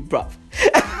interview, bro.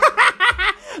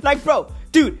 Like, bro,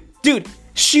 dude,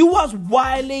 she was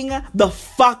wilding the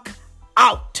fuck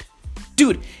out.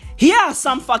 Dude, here are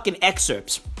some fucking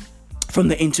excerpts from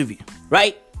the interview,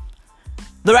 right?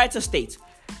 The writer states,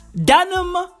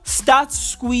 Dunham starts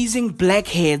squeezing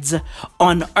blackheads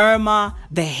on Irma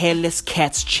the Hairless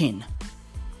Cat's chin.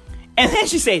 And then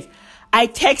she says, I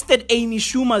texted Amy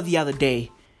Schumer the other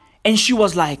day, and she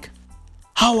was like,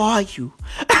 how are you?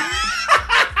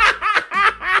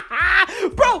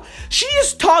 Bro, she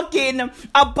is talking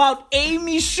about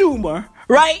Amy Schumer,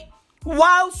 right?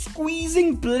 While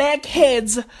squeezing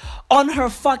blackheads on her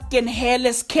fucking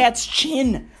hairless cat's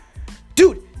chin.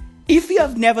 Dude, if you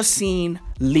have never seen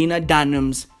Lena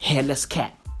Dunham's hairless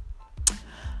cat,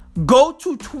 go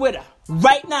to Twitter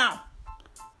right now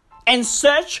and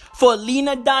search for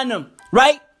Lena Dunham,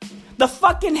 right? The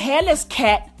fucking hairless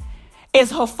cat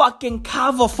is her fucking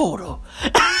cover photo.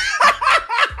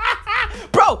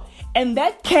 Bro, and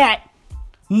that cat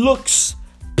looks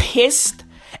pissed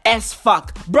as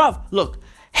fuck. Bro, look,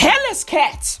 hairless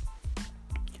cats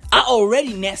are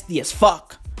already nasty as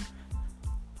fuck.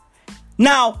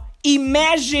 Now,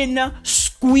 imagine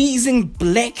squeezing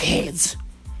blackheads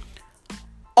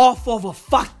off of a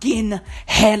fucking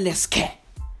hairless cat.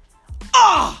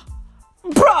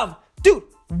 Bruv, dude,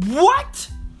 what?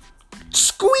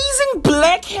 Squeezing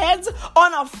blackheads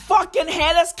on a fucking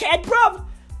hairless cat, bruv?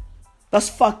 That's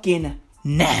fucking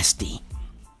nasty.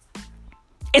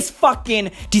 It's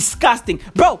fucking disgusting.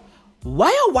 Bro, why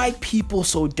are white people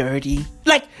so dirty?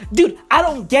 Like, dude, I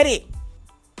don't get it.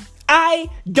 I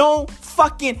don't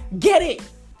fucking get it.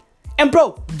 And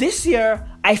bro, this year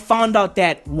I found out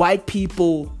that white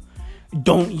people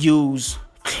don't use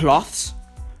cloths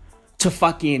to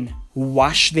fucking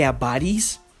wash their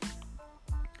bodies.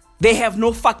 They have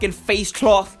no fucking face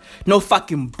cloth, no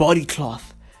fucking body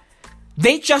cloth.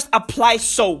 They just apply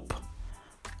soap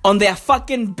on their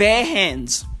fucking bare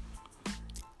hands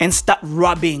and start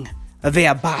rubbing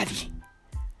their body.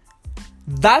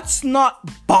 That's not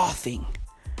bathing.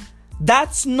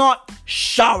 That's not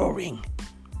showering.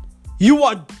 You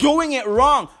are doing it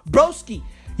wrong. Broski,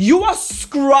 you are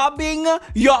scrubbing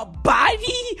your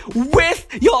body with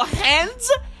your hands?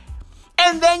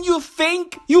 And then you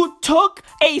think you took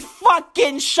a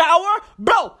fucking shower?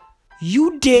 Bro,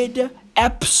 you did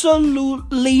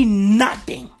absolutely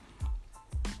nothing.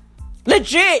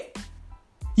 Legit.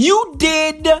 You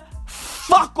did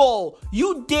fuck all.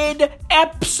 You did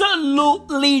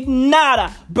absolutely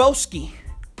nada. Broski,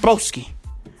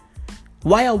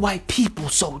 why are white people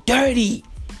so dirty?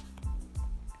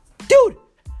 Dude,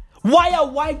 why are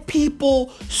white people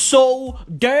so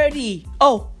dirty?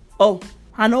 Oh,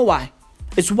 I know why.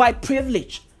 It's white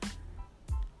privilege.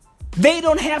 They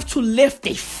don't have to lift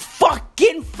a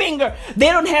fucking finger. They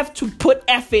don't have to put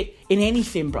effort in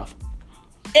anything, bro.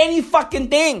 Any fucking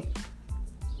thing.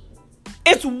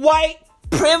 It's white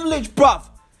privilege, bro.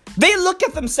 They look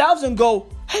at themselves and go,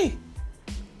 hey,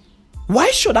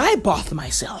 why should I bath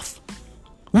myself?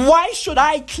 Why should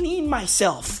I clean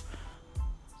myself?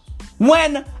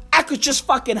 When I could just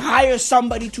fucking hire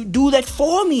somebody to do that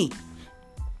for me.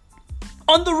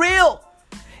 On the real.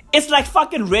 It's like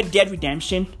fucking Red Dead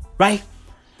Redemption, right?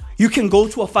 You can go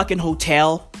to a fucking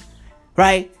hotel,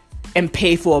 right? And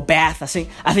pay for a bath.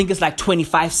 I think it's like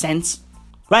 25 cents,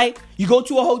 right? You go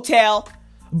to a hotel,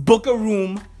 book a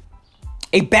room,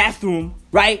 a bathroom,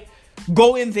 right?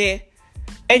 Go in there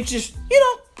and just,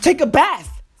 take a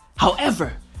bath.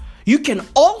 However, you can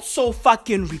also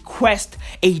fucking request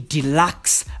a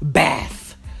deluxe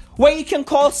bath where you can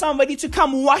call somebody to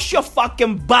come wash your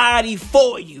fucking body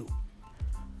for you.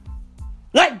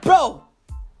 Like, bro,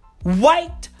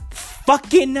 white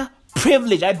fucking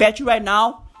privilege. I bet you right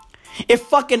now, if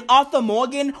fucking Arthur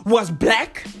Morgan was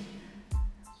black,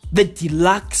 the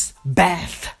deluxe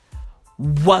bath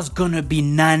was gonna be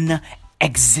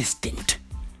non-existent.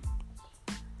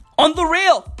 On the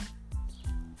real.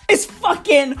 It's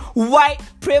fucking white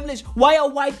privilege. Why are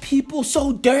white people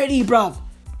so dirty, bro?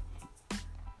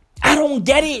 I don't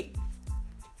get it.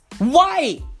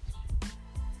 Why?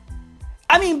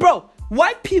 I mean, bro,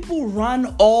 white people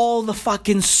run all the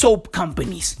fucking soap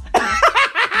companies.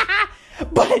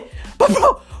 But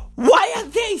bro, why are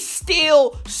they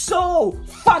still so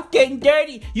fucking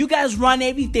dirty? You guys run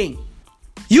everything.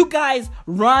 You guys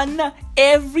run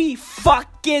every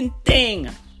fucking thing.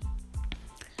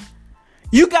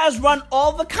 You guys run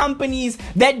all the companies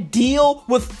that deal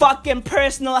with fucking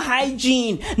personal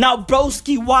hygiene. Now,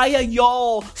 broski, why are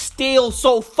y'all still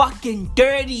so fucking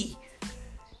dirty?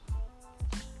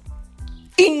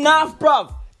 Enough,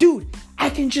 bruv. Dude, I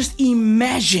can just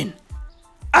imagine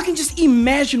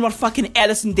what fucking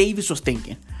Allison Davis was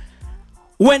thinking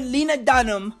when Lena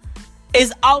Dunham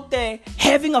is out there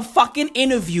having a fucking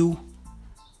interview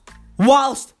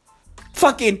whilst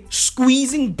fucking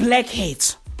squeezing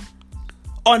blackheads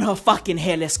on her fucking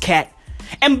hairless cat.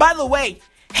 And by the way,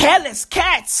 hairless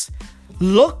cats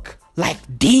look like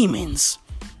demons.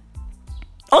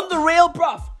 On the real,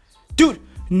 bruv. Dude,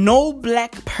 no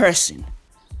black person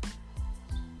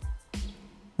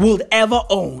would ever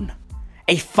own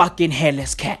a fucking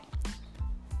hairless cat.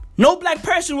 No black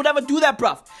person would ever do that,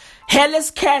 bruv.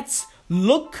 Hairless cats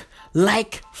look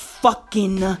like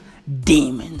fucking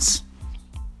demons.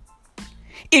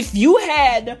 If you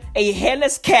had a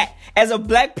hairless cat as a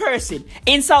black person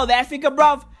in South Africa,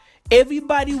 bruv,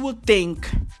 everybody would think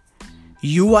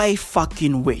you are a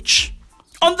fucking witch.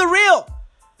 On the real.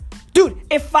 Dude,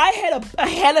 if I had a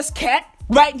hairless cat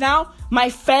right now, my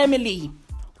family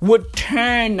would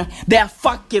turn their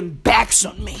fucking backs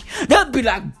on me. They'll be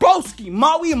like, broski,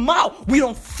 Maui Mau, we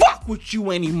don't fuck with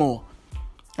you anymore.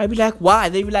 I'd be like, why?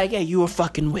 They'd be like, hey, you a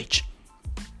fucking witch.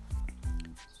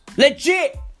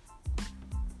 Legit.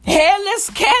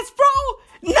 Hairless cats,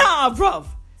 bro? Nah, bruv.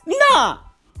 Nah.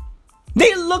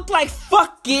 They look like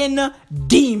fucking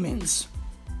demons.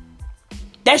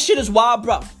 That shit is wild,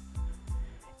 bruv.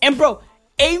 And bro,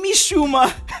 Amy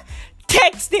Schumer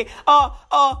texted,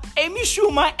 Amy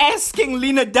Schumer asking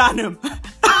Lena Dunham,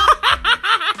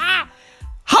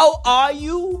 how are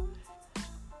you?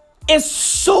 It's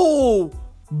so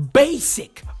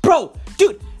basic. Bro,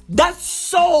 dude, that's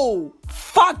so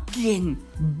fucking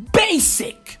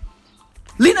basic.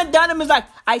 Lena Dunham is like,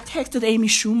 I texted Amy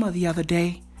Schumer the other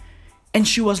day and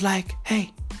she was like,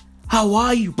 hey, how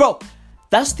are you? Bro,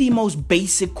 that's the most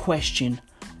basic question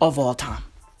of all time.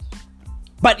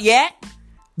 But yet,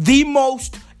 the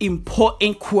most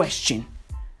important question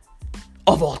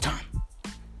of all time.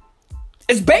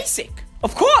 It's basic,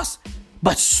 of course,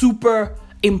 but super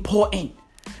important.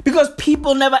 Because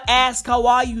people never ask, how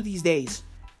are you these days?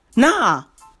 Nah,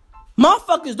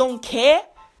 motherfuckers don't care.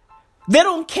 They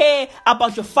don't care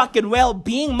about your fucking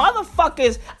well-being.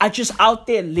 Motherfuckers are just out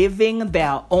there living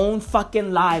their own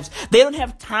fucking lives. They don't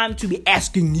have time to be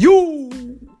asking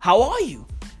you, how are you?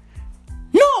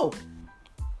 No.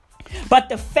 But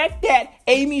the fact that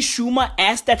Amy Schumer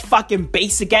asked that fucking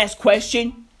basic ass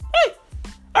question, hey,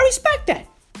 I respect that.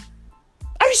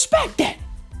 I respect that.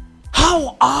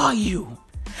 How are you?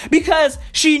 Because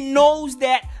she knows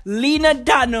that Lena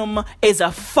Dunham is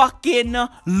a fucking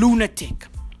lunatic.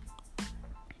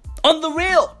 On the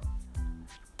real.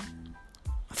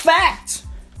 Fact.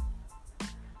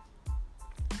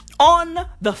 On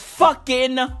the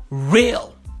fucking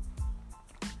real.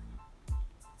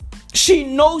 She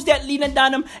knows that Lena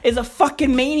Dunham is a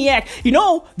fucking maniac. You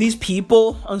know, these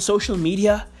people on social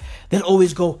media, they'll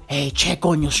always go, hey, check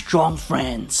on your strong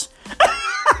friends.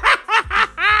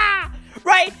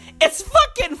 Right? It's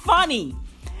fucking funny.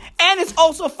 And it's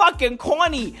also fucking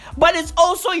corny. But it's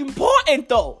also important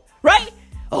though. Right?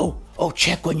 Oh,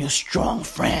 check on your strong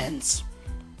friends.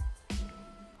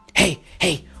 Hey,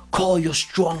 call your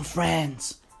strong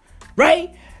friends.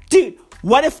 Right? Dude,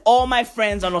 what if all my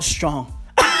friends are not strong?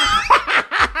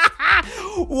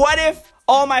 What if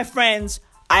all my friends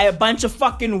are a bunch of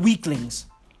fucking weaklings?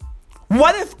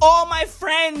 What if all my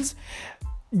friends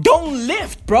don't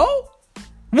lift, bro?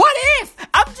 What if?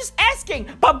 I'm just asking.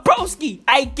 But broski,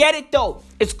 I get it though.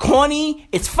 It's corny,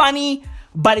 it's funny,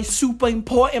 but it's super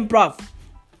important, bruv.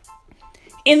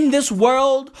 In this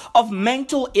world of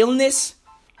mental illness,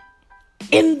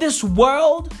 in this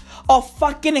world of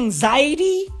fucking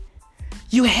anxiety,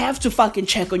 you have to fucking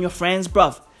check on your friends,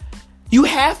 bruv. You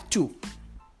have to.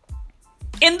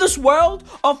 In this world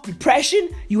of depression,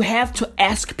 you have to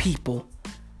ask people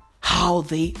how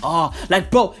they are.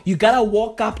 Like, bro, you gotta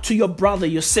walk up to your brother,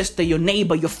 your sister, your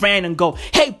neighbor, your friend and go,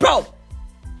 hey, bro,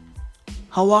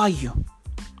 how are you?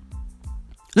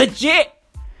 Legit.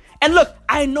 And look,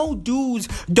 I know dudes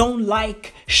don't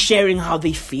like sharing how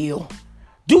they feel.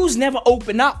 Dudes never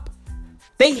open up.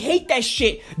 They hate that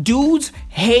shit. Dudes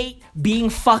hate being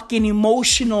fucking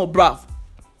emotional, bruv.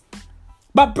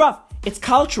 But bruv, it's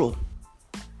cultural.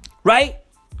 Right?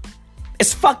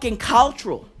 It's fucking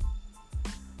cultural.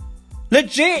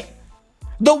 Legit.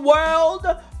 The world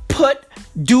put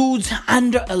dudes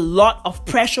under a lot of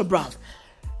pressure, bruv.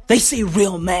 They say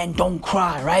real men don't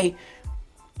cry, right?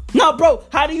 Now, bro,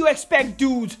 how do you expect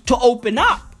dudes to open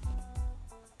up?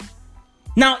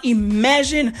 Now,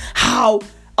 imagine how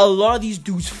a lot of these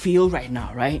dudes feel right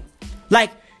now, right?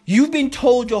 Like, you've been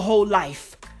told your whole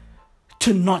life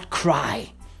to not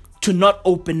cry, to not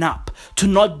open up, to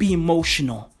not be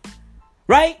emotional,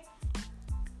 right?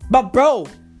 But, bro,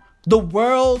 the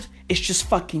world is just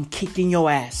fucking kicking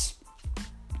your ass.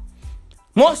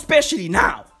 More especially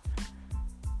now.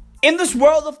 In this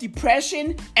world of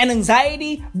depression and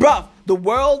anxiety, bruv, the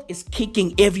world is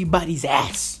kicking everybody's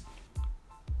ass.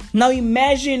 Now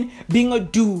imagine being a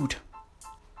dude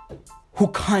who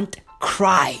can't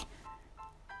cry.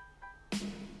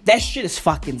 That shit is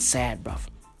fucking sad, bruv.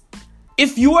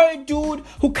 If you are a dude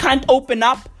who can't open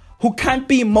up, who can't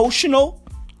be emotional,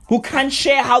 who can't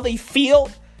share how they feel,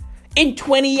 in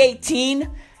 2018,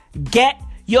 get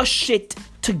your shit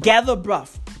together,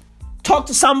 bruv. Talk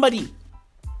to somebody.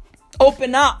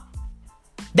 Open up.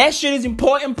 That shit is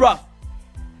important, bruv.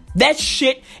 That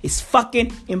shit is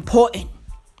fucking important.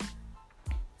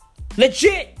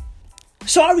 Legit.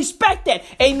 So I respect that.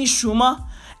 Amy Schumer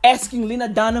asking Lena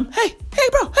Dunham, hey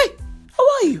bro, how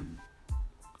are you?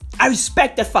 I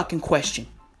respect that fucking question.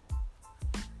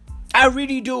 I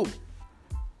really do.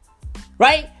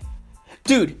 Right?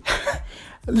 Dude,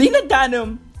 Lena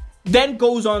Dunham then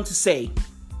goes on to say,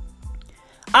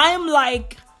 I am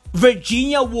like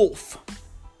Virginia Woolf,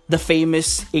 the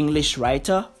famous English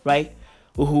writer, right?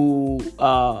 Who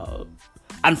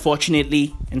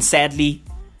unfortunately and sadly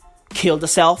killed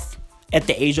herself at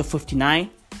the age of 59,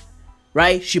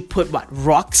 right? She put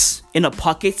rocks in her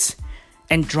pockets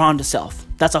and drowned herself.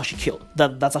 That's how she killed.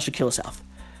 That's how she killed herself.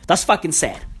 That's fucking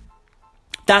sad.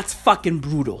 That's fucking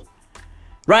brutal,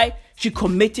 right? She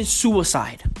committed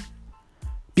suicide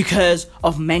because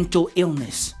of mental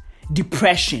illness,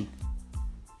 depression,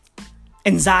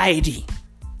 anxiety,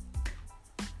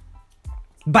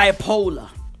 bipolar,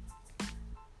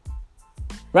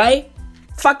 right?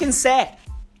 Fucking sad.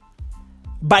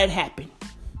 But it happened.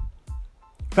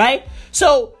 Right?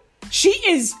 So she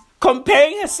is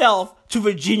comparing herself to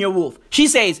Virginia Woolf. She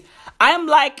says, I am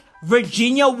like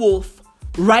Virginia Woolf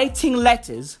writing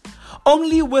letters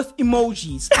only with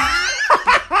emojis.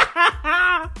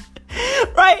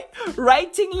 Right?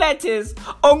 Writing letters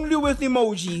only with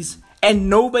emojis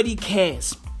and nobody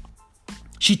cares.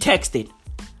 She texted.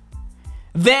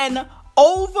 Then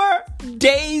over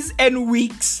days and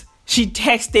weeks, she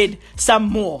texted some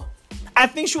more. I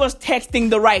think she was texting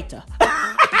the writer.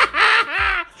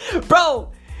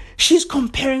 Bro, she's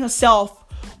comparing herself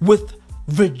with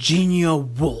Virginia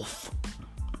Woolf.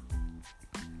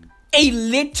 A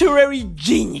literary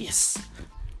genius.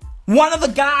 One of the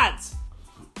gods.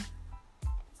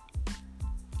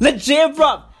 Legit,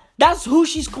 bro. That's who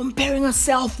she's comparing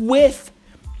herself with.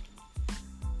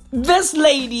 This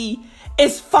lady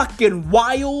is fucking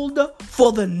wild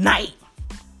for the night.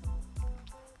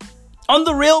 On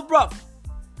the real, bruv.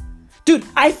 Dude,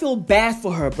 I feel bad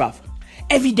for her, bruv.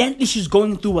 Evidently, she's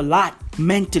going through a lot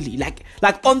mentally. Like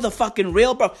on the fucking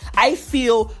real, bruv. I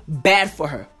feel bad for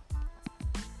her.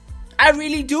 I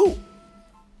really do.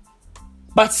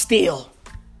 But still,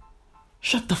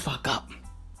 shut the fuck up.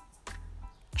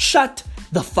 Shut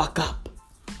the fuck up.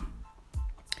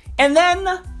 And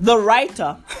then the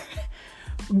writer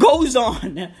goes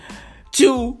on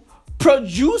to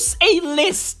produce a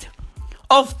list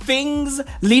of things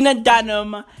Lena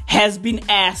Dunham has been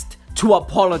asked to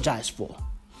apologize for.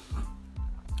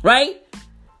 Right?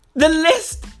 The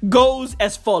list goes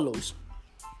as follows.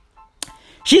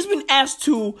 She's been asked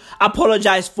to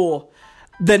apologize for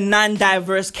the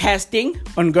non-diverse casting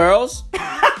on Girls.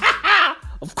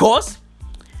 Of course.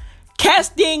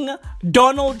 Casting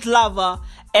Donald Glover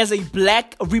as a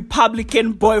black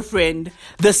Republican boyfriend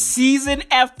the season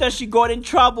after she got in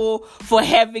trouble for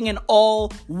having an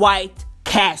all-white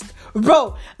cast.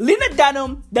 Bro, Lena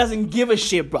Dunham doesn't give a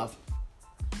shit, bruv.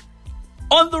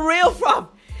 On the real, bruv.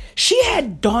 She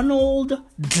had Donald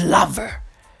Glover,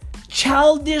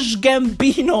 Childish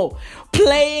Gambino,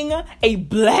 playing a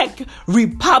black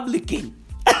Republican.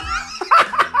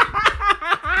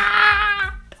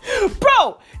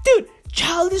 Bro, dude,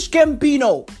 Childish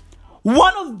Gambino,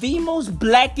 one of the most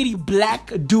blackity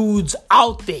black dudes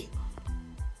out there.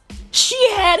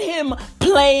 She had him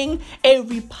playing a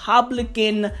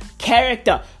Republican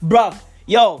character. Bruh,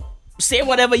 yo, say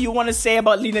whatever you want to say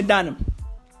about Lena Dunham.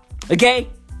 Okay?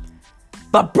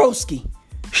 But broski,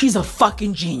 she's a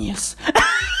fucking genius.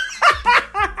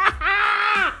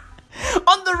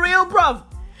 On the real, bruv,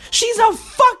 she's a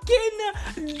fucking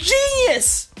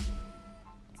genius.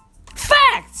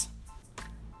 Facts.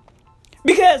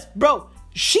 Because, bro,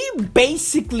 she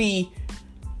basically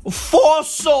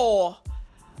foresaw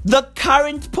the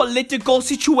current political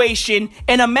situation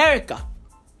in America.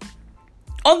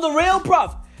 On the real,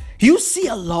 bruv, you see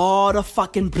a lot of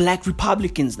fucking black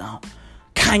Republicans now.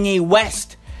 Kanye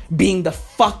West being the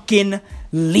fucking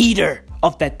leader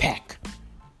of that pack.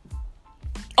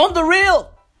 On the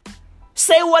real,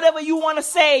 say whatever you want to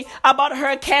say about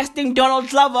her casting Donald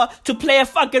Glover to play a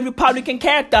fucking Republican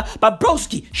character, but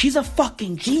broski, she's a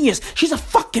fucking genius. She's a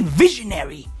fucking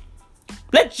visionary.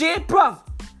 Legit, bruv.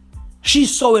 She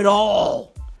saw it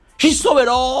all. She saw it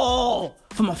all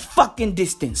from a fucking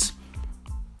distance.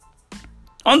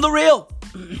 On the real,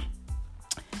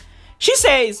 she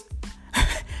says,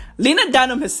 Lena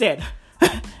Dunham has said,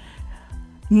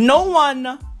 no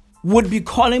one would be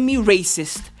calling me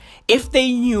racist if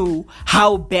they knew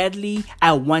how badly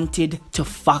I wanted to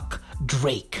fuck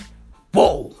Drake.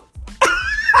 Whoa.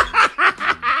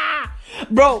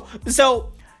 Bro,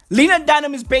 so Lena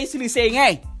Dunham is basically saying,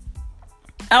 hey,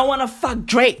 I want to fuck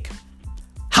Drake.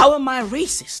 How am I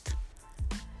racist?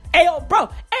 Hey, yo, bro,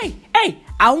 hey,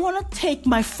 I want to take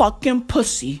my fucking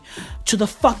pussy to the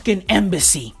fucking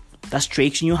embassy. That's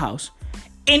Drake's new house.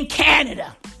 In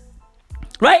Canada.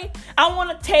 Right? I want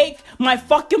to take my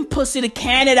fucking pussy to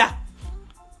Canada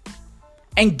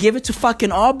and give it to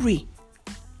fucking Aubrey.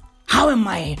 How am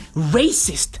I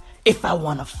racist if I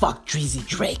want to fuck Drizzy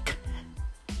Drake?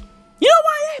 You know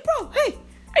what? Hey, bro,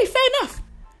 hey, fair enough.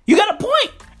 You got a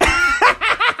point.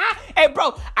 Hey,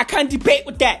 bro, I can't debate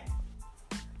with that.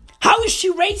 How is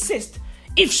she racist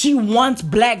if she wants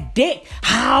black dick?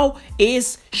 How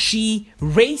is she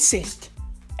racist?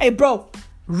 Hey, bro,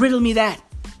 riddle me that.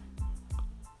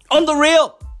 On the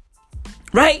real,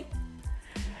 right?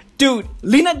 Dude,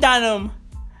 Lena Dunham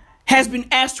has been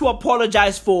asked to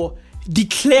apologize for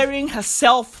declaring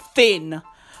herself thin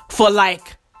for,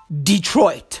 like,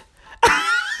 Detroit.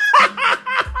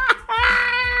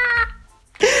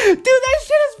 Dude, that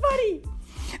shit is funny.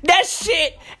 That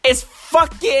shit is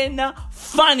fucking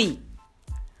funny.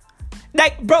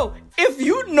 Like, bro, if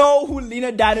you know who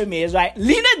Lena Dunham is, right?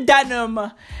 Lena Dunham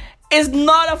is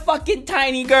not a fucking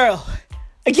tiny girl.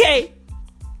 Okay?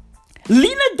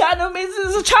 Lena Dunham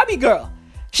is a chubby girl.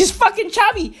 She's fucking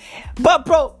chubby. But,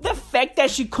 bro, the fact that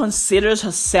she considers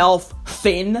herself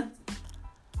thin,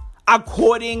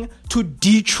 according to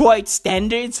Detroit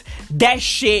standards, that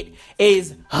shit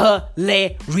is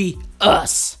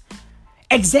hilarious.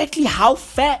 Exactly how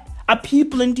fat are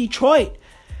people in Detroit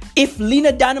if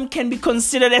Lena Dunham can be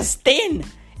considered as thin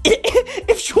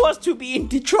if she was to be in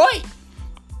Detroit?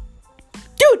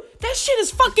 Dude, that shit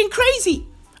is fucking crazy,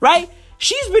 right?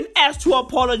 She's been asked to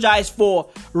apologize for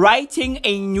writing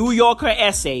a New Yorker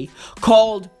essay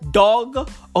called Dog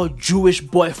or Jewish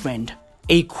Boyfriend,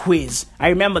 a quiz. I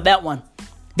remember that one.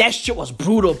 That shit was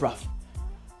brutal, bruv.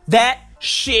 That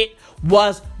shit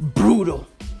was brutal.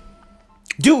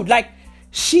 Dude, like,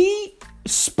 she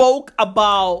spoke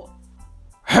about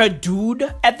her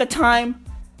dude at the time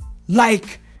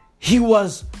like he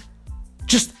was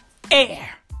just air.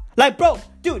 Like, bro,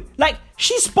 dude, like,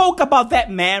 she spoke about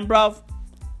that man, bruv,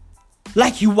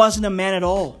 like he wasn't a man at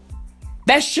all.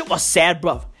 That shit was sad,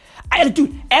 bruv.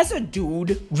 Dude, as a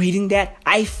dude reading that,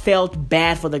 I felt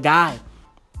bad for the guy.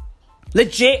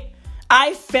 Legit,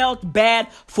 I felt bad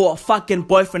for a fucking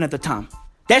boyfriend at the time.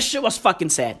 That shit was fucking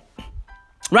sad.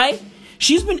 Right?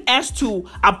 She's been asked to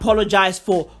apologize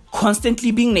for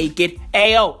constantly being naked.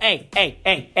 Hey, yo,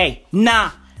 hey.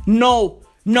 Nah, no.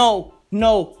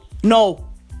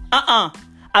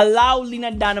 Allow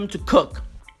Lena Dunham to cook.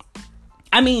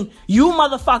 I mean, you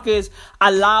motherfuckers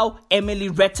allow Emily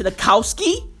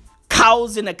Ratajkowski,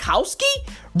 Ratajkowski,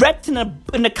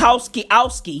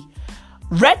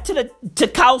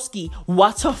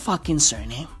 what's her fucking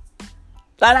surname?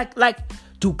 Like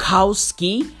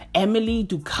Dukowski, Emily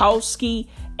Dukowski,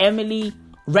 Emily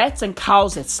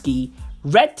Ratajkowski,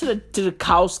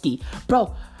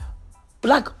 bro,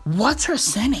 like, what's her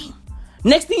surname?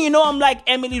 Next thing you know, I'm like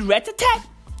Emily Ratatat,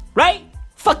 right?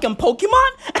 Fucking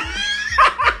Pokemon.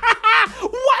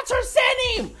 What's her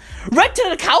surname?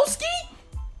 Ratajkowski?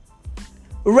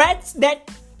 Rats that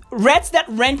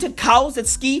rented cows at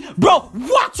ski. Bro,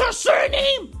 what's her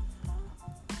surname?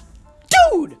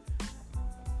 Dude.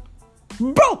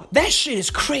 Bro, that shit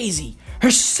is crazy.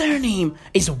 Her surname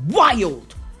is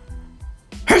wild.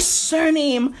 Her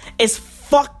surname is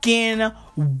fucking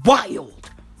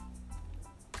wild.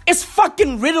 It's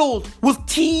fucking riddled with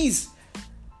T's.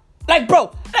 Like,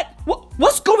 bro, like,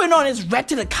 what's going on? Is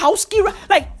Ratajkowski?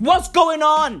 Like, what's going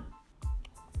on?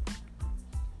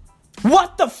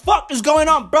 What the fuck is going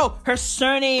on, bro? Her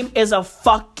surname is a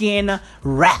fucking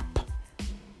rap.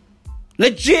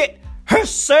 Legit, Her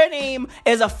surname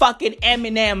is a fucking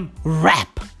Eminem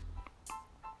rap.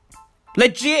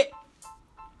 Legit.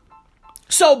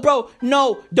 So, bro,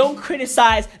 no, don't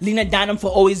criticize Lena Dunham for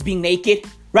always being naked,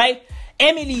 right?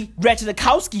 Emily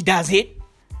Ratajkowski does it.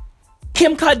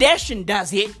 Kim Kardashian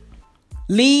does it.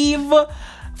 Leave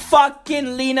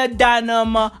fucking Lena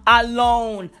Dunham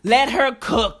alone. Let her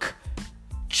cook.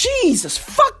 Jesus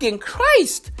fucking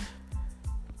Christ.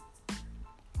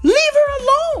 Leave her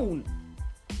alone.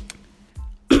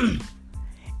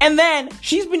 And then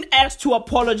she's been asked to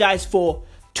apologize for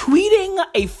tweeting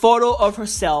a photo of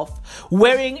herself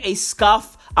wearing a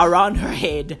scarf around her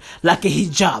head like a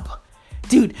hijab.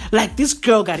 Dude, like this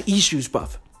girl got issues,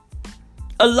 bruv.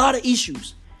 A lot of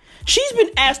issues. She's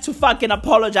been asked to fucking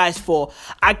apologize for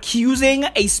accusing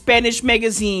a Spanish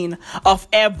magazine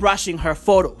of airbrushing her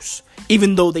photos,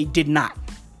 even though they did not.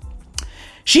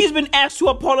 She's been asked to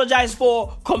apologize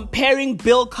for comparing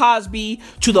Bill Cosby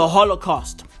to the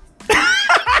Holocaust.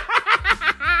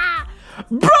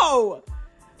 Bro,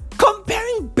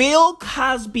 comparing Bill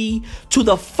Cosby to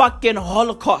the fucking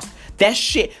Holocaust. That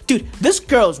shit. Dude, this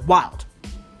girl's wild.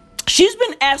 She's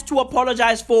been asked to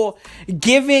apologize for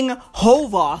giving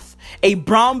Hovarth a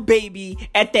brown baby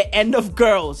at the end of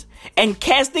Girls and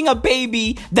casting a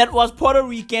baby that was Puerto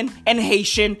Rican and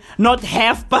Haitian, not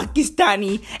half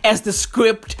Pakistani, as the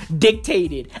script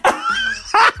dictated.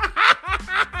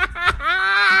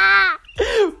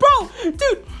 Bro,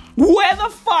 dude, where the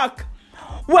fuck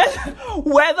was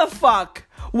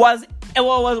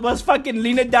fucking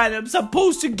Lena Dunham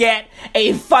supposed to get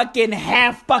a fucking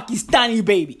half Pakistani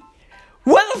baby?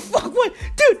 Where the fuck was...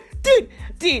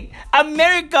 Dude,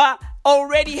 America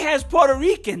already has Puerto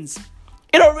Ricans.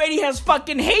 It already has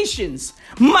fucking Haitians.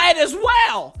 Might as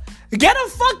well get a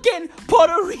fucking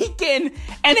Puerto Rican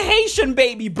and Haitian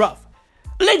baby, bruv.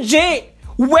 Legit.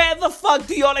 Where the fuck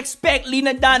do y'all expect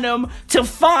Lena Dunham to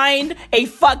find a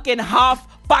fucking half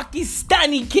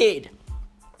Pakistani kid?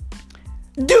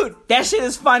 Dude, that shit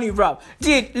is funny, bro.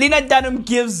 Dude, Lena Dunham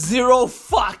gives zero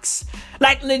fucks.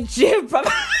 Like, legit, bro.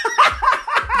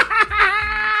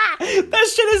 That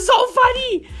shit is so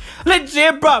funny.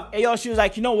 Legit, bro. Hey, yo, she was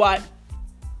like, you know what?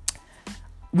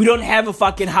 We don't have a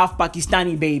fucking half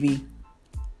Pakistani baby,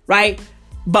 right?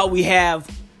 But we have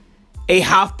a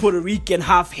half Puerto Rican,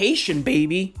 half Haitian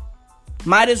baby.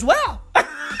 Might as well. Bro,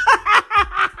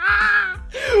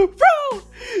 dude,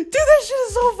 that shit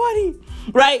is so funny,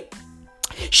 right?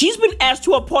 She's been asked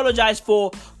to apologize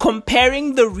for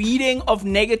comparing the reading of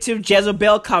negative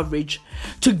Jezebel coverage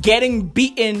to getting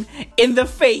beaten in the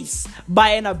face by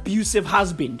an abusive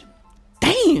husband.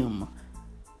 Damn.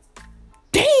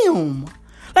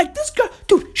 Like, this girl,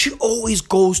 dude, she always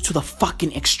goes to the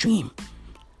fucking extreme.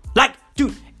 Like,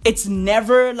 dude, it's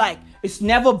never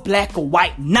black or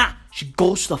white. Nah, she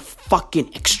goes to the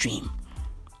fucking extreme.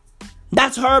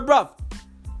 That's her, bruv.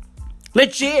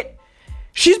 Legit.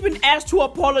 She's been asked to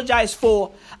apologize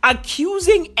for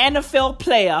accusing NFL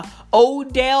player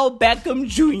Odell Beckham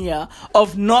Jr.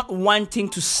 of not wanting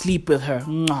to sleep with her.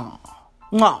 No.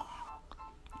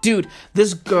 Dude,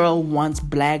 this girl wants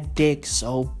black dick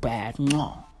so bad.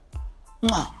 No.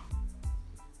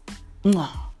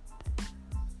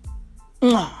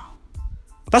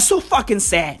 That's so fucking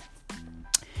sad.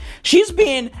 She's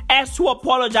been asked to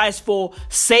apologize for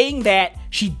saying that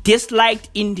she disliked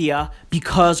India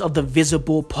because of the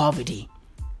visible poverty.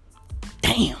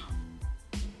 Damn.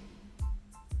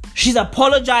 She's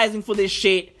apologizing for this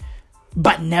shit,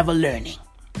 but never learning.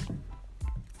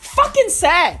 Fucking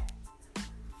sad.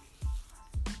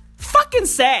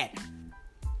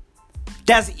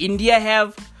 Does India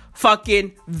have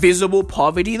fucking visible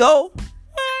poverty though?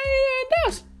 It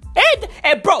does.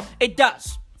 Bro, it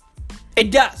does.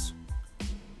 It does.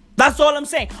 That's all I'm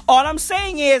saying. All I'm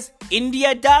saying is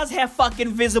India does have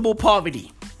fucking visible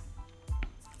poverty.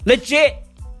 Legit.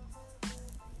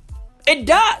 It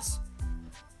does.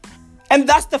 And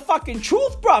that's the fucking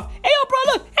truth, bro. Hey, yo,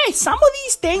 bro, look. Hey, some of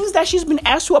these things that she's been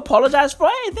asked to apologize for,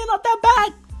 hey, they're not that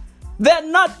bad.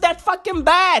 They're not that fucking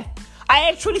bad. I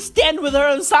actually stand with her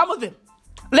on some of them.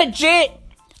 Legit.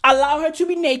 Allow her to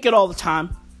be naked all the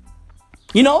time.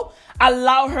 You know?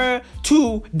 Allow her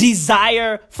to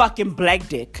desire fucking black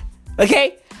dick.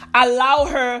 Okay? Allow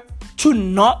her to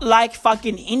not like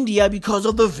fucking India because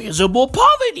of the visible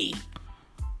poverty.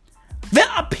 There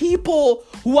are people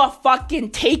who are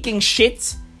fucking taking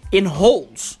shits in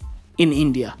holes in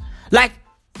India. Like,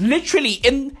 literally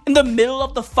in the middle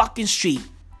of the fucking street.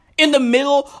 In the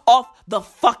middle of the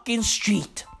fucking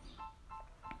street.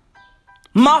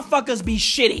 Motherfuckers be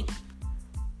shitting.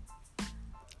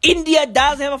 India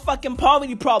does have a fucking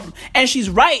poverty problem. And she's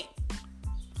right.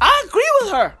 I agree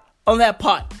with her on that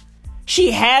part.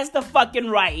 She has the fucking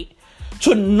right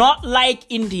to not like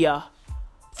India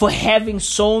for having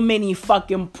so many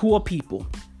fucking poor people.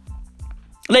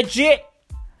 Legit.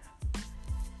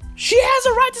 She has a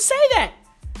right to say that.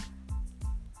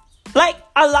 Like,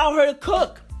 allow her to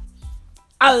cook.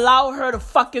 Allow her to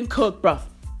fucking cook, bruv.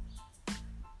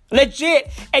 Legit.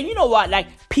 And you know what? Like,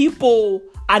 people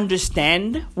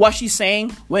understand what she's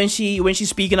saying when she's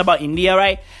speaking about India,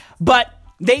 right? But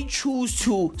they choose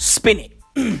to spin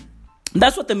it.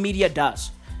 That's what the media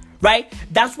does, right?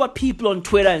 That's what people on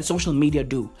Twitter and social media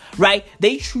do, right?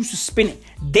 They choose to spin it.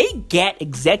 They get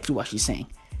exactly what she's saying.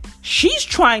 She's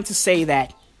trying to say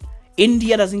that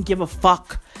India doesn't give a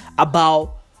fuck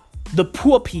about the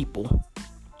poor people,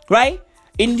 right?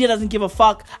 India doesn't give a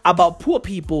fuck about poor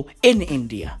people in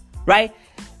India, right?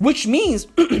 Which means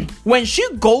when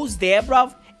she goes there,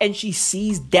 bruv, and she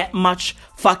sees that much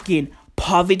fucking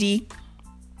poverty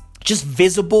just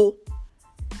visible,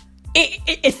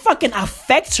 it fucking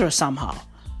affects her somehow,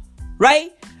 right?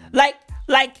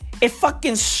 Like it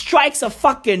fucking strikes a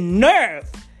fucking nerve.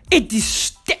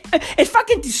 It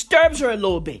fucking disturbs her a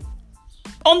little bit.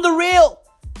 On the real.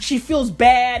 She feels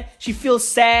bad. She feels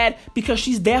sad because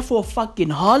she's there for a fucking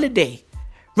holiday,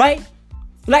 right?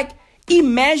 Like,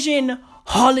 imagine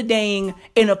holidaying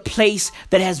in a place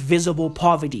that has visible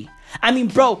poverty. I mean,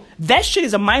 bro, that shit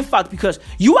is a mindfuck because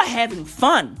you are having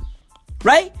fun,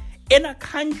 right? In a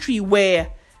country where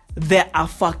there are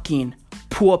fucking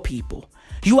poor people.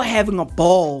 You are having a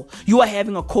ball. You are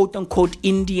having a quote-unquote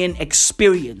Indian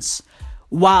experience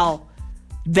while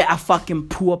there are fucking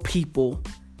poor people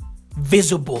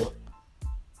visible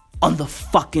on the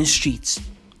fucking streets.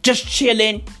 Just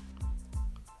chilling.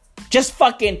 Just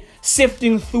fucking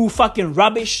sifting through fucking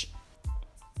rubbish.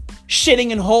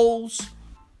 Shitting in holes.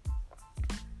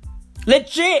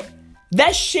 Legit.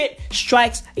 That shit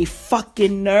strikes a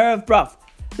fucking nerve, bruv.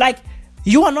 Like,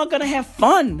 you are not gonna have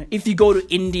fun if you go to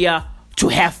India to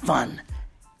have fun.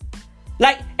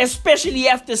 Like, especially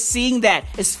after seeing that.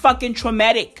 It's fucking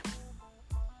traumatic.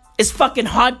 It's fucking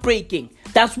heartbreaking.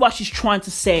 That's what she's trying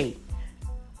to say.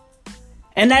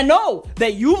 And I know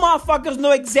that you motherfuckers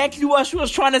know exactly what she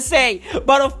was trying to say.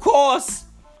 But of course,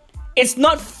 it's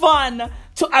not fun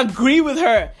to agree with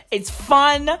her. It's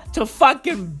fun to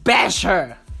fucking bash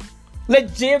her.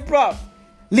 Legit, bro.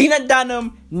 Lena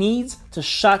Dunham needs to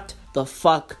shut the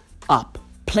fuck up.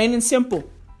 Plain and simple.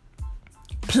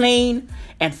 Plain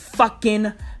and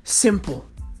fucking simple.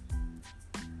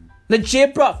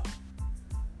 Legit, bro.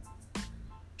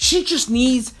 She just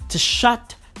needs to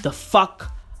shut the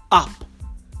fuck up.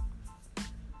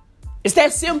 It's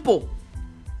that simple.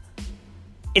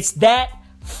 It's that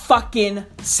fucking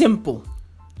simple.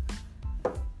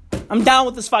 I'm done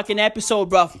with this fucking episode,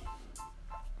 bro.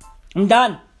 I'm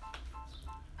done.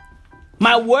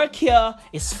 My work here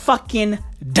is fucking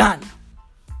done.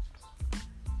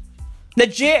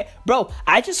 Legit, bro.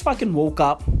 I just fucking woke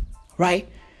up, right?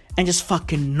 And just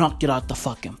fucking knocked it out the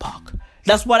fucking park.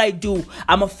 That's what I do.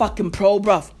 I'm a fucking pro,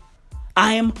 bruv.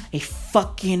 I am a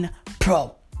fucking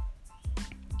pro.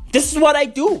 This is what I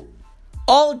do.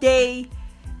 All day,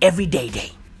 every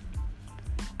day.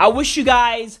 I wish you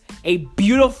guys a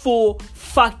beautiful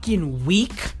fucking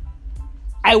week.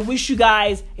 I wish you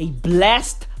guys a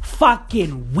blessed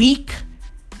fucking week.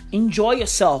 Enjoy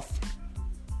yourself.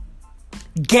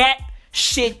 Get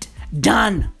shit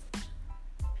done.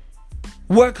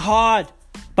 Work hard,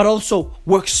 but also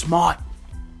work smart.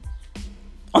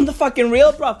 On the fucking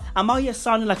real, bruv. I'm out here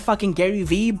sounding like fucking Gary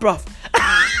Vee, bruv.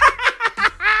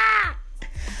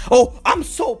 Oh, I'm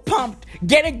so pumped.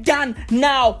 Get it done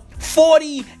now.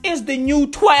 40 is the new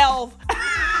 12.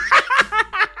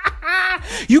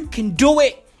 You can do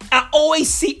it. I always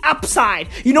see upside.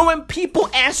 You know when people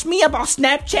ask me about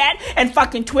Snapchat and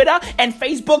fucking Twitter and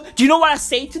Facebook, do you know what I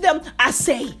say to them? I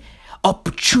say,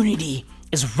 opportunity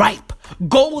is ripe.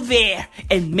 Go there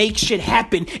and make shit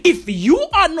happen. If you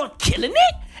are not killing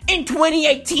it in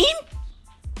 2018,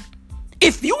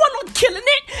 if you are not killing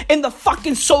it in the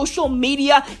fucking social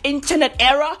media internet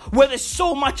era where there's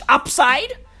so much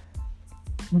upside,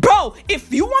 bro,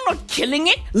 if you are not killing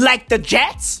it like the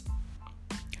Jets,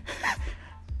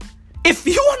 if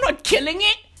you are not killing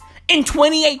it in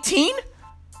 2018,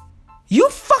 you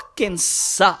fucking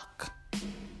suck.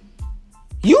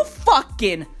 You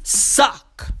fucking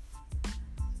suck.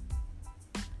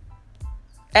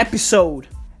 Episode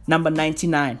number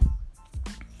 99.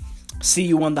 See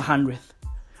you on the 100th.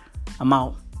 I'm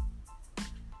out.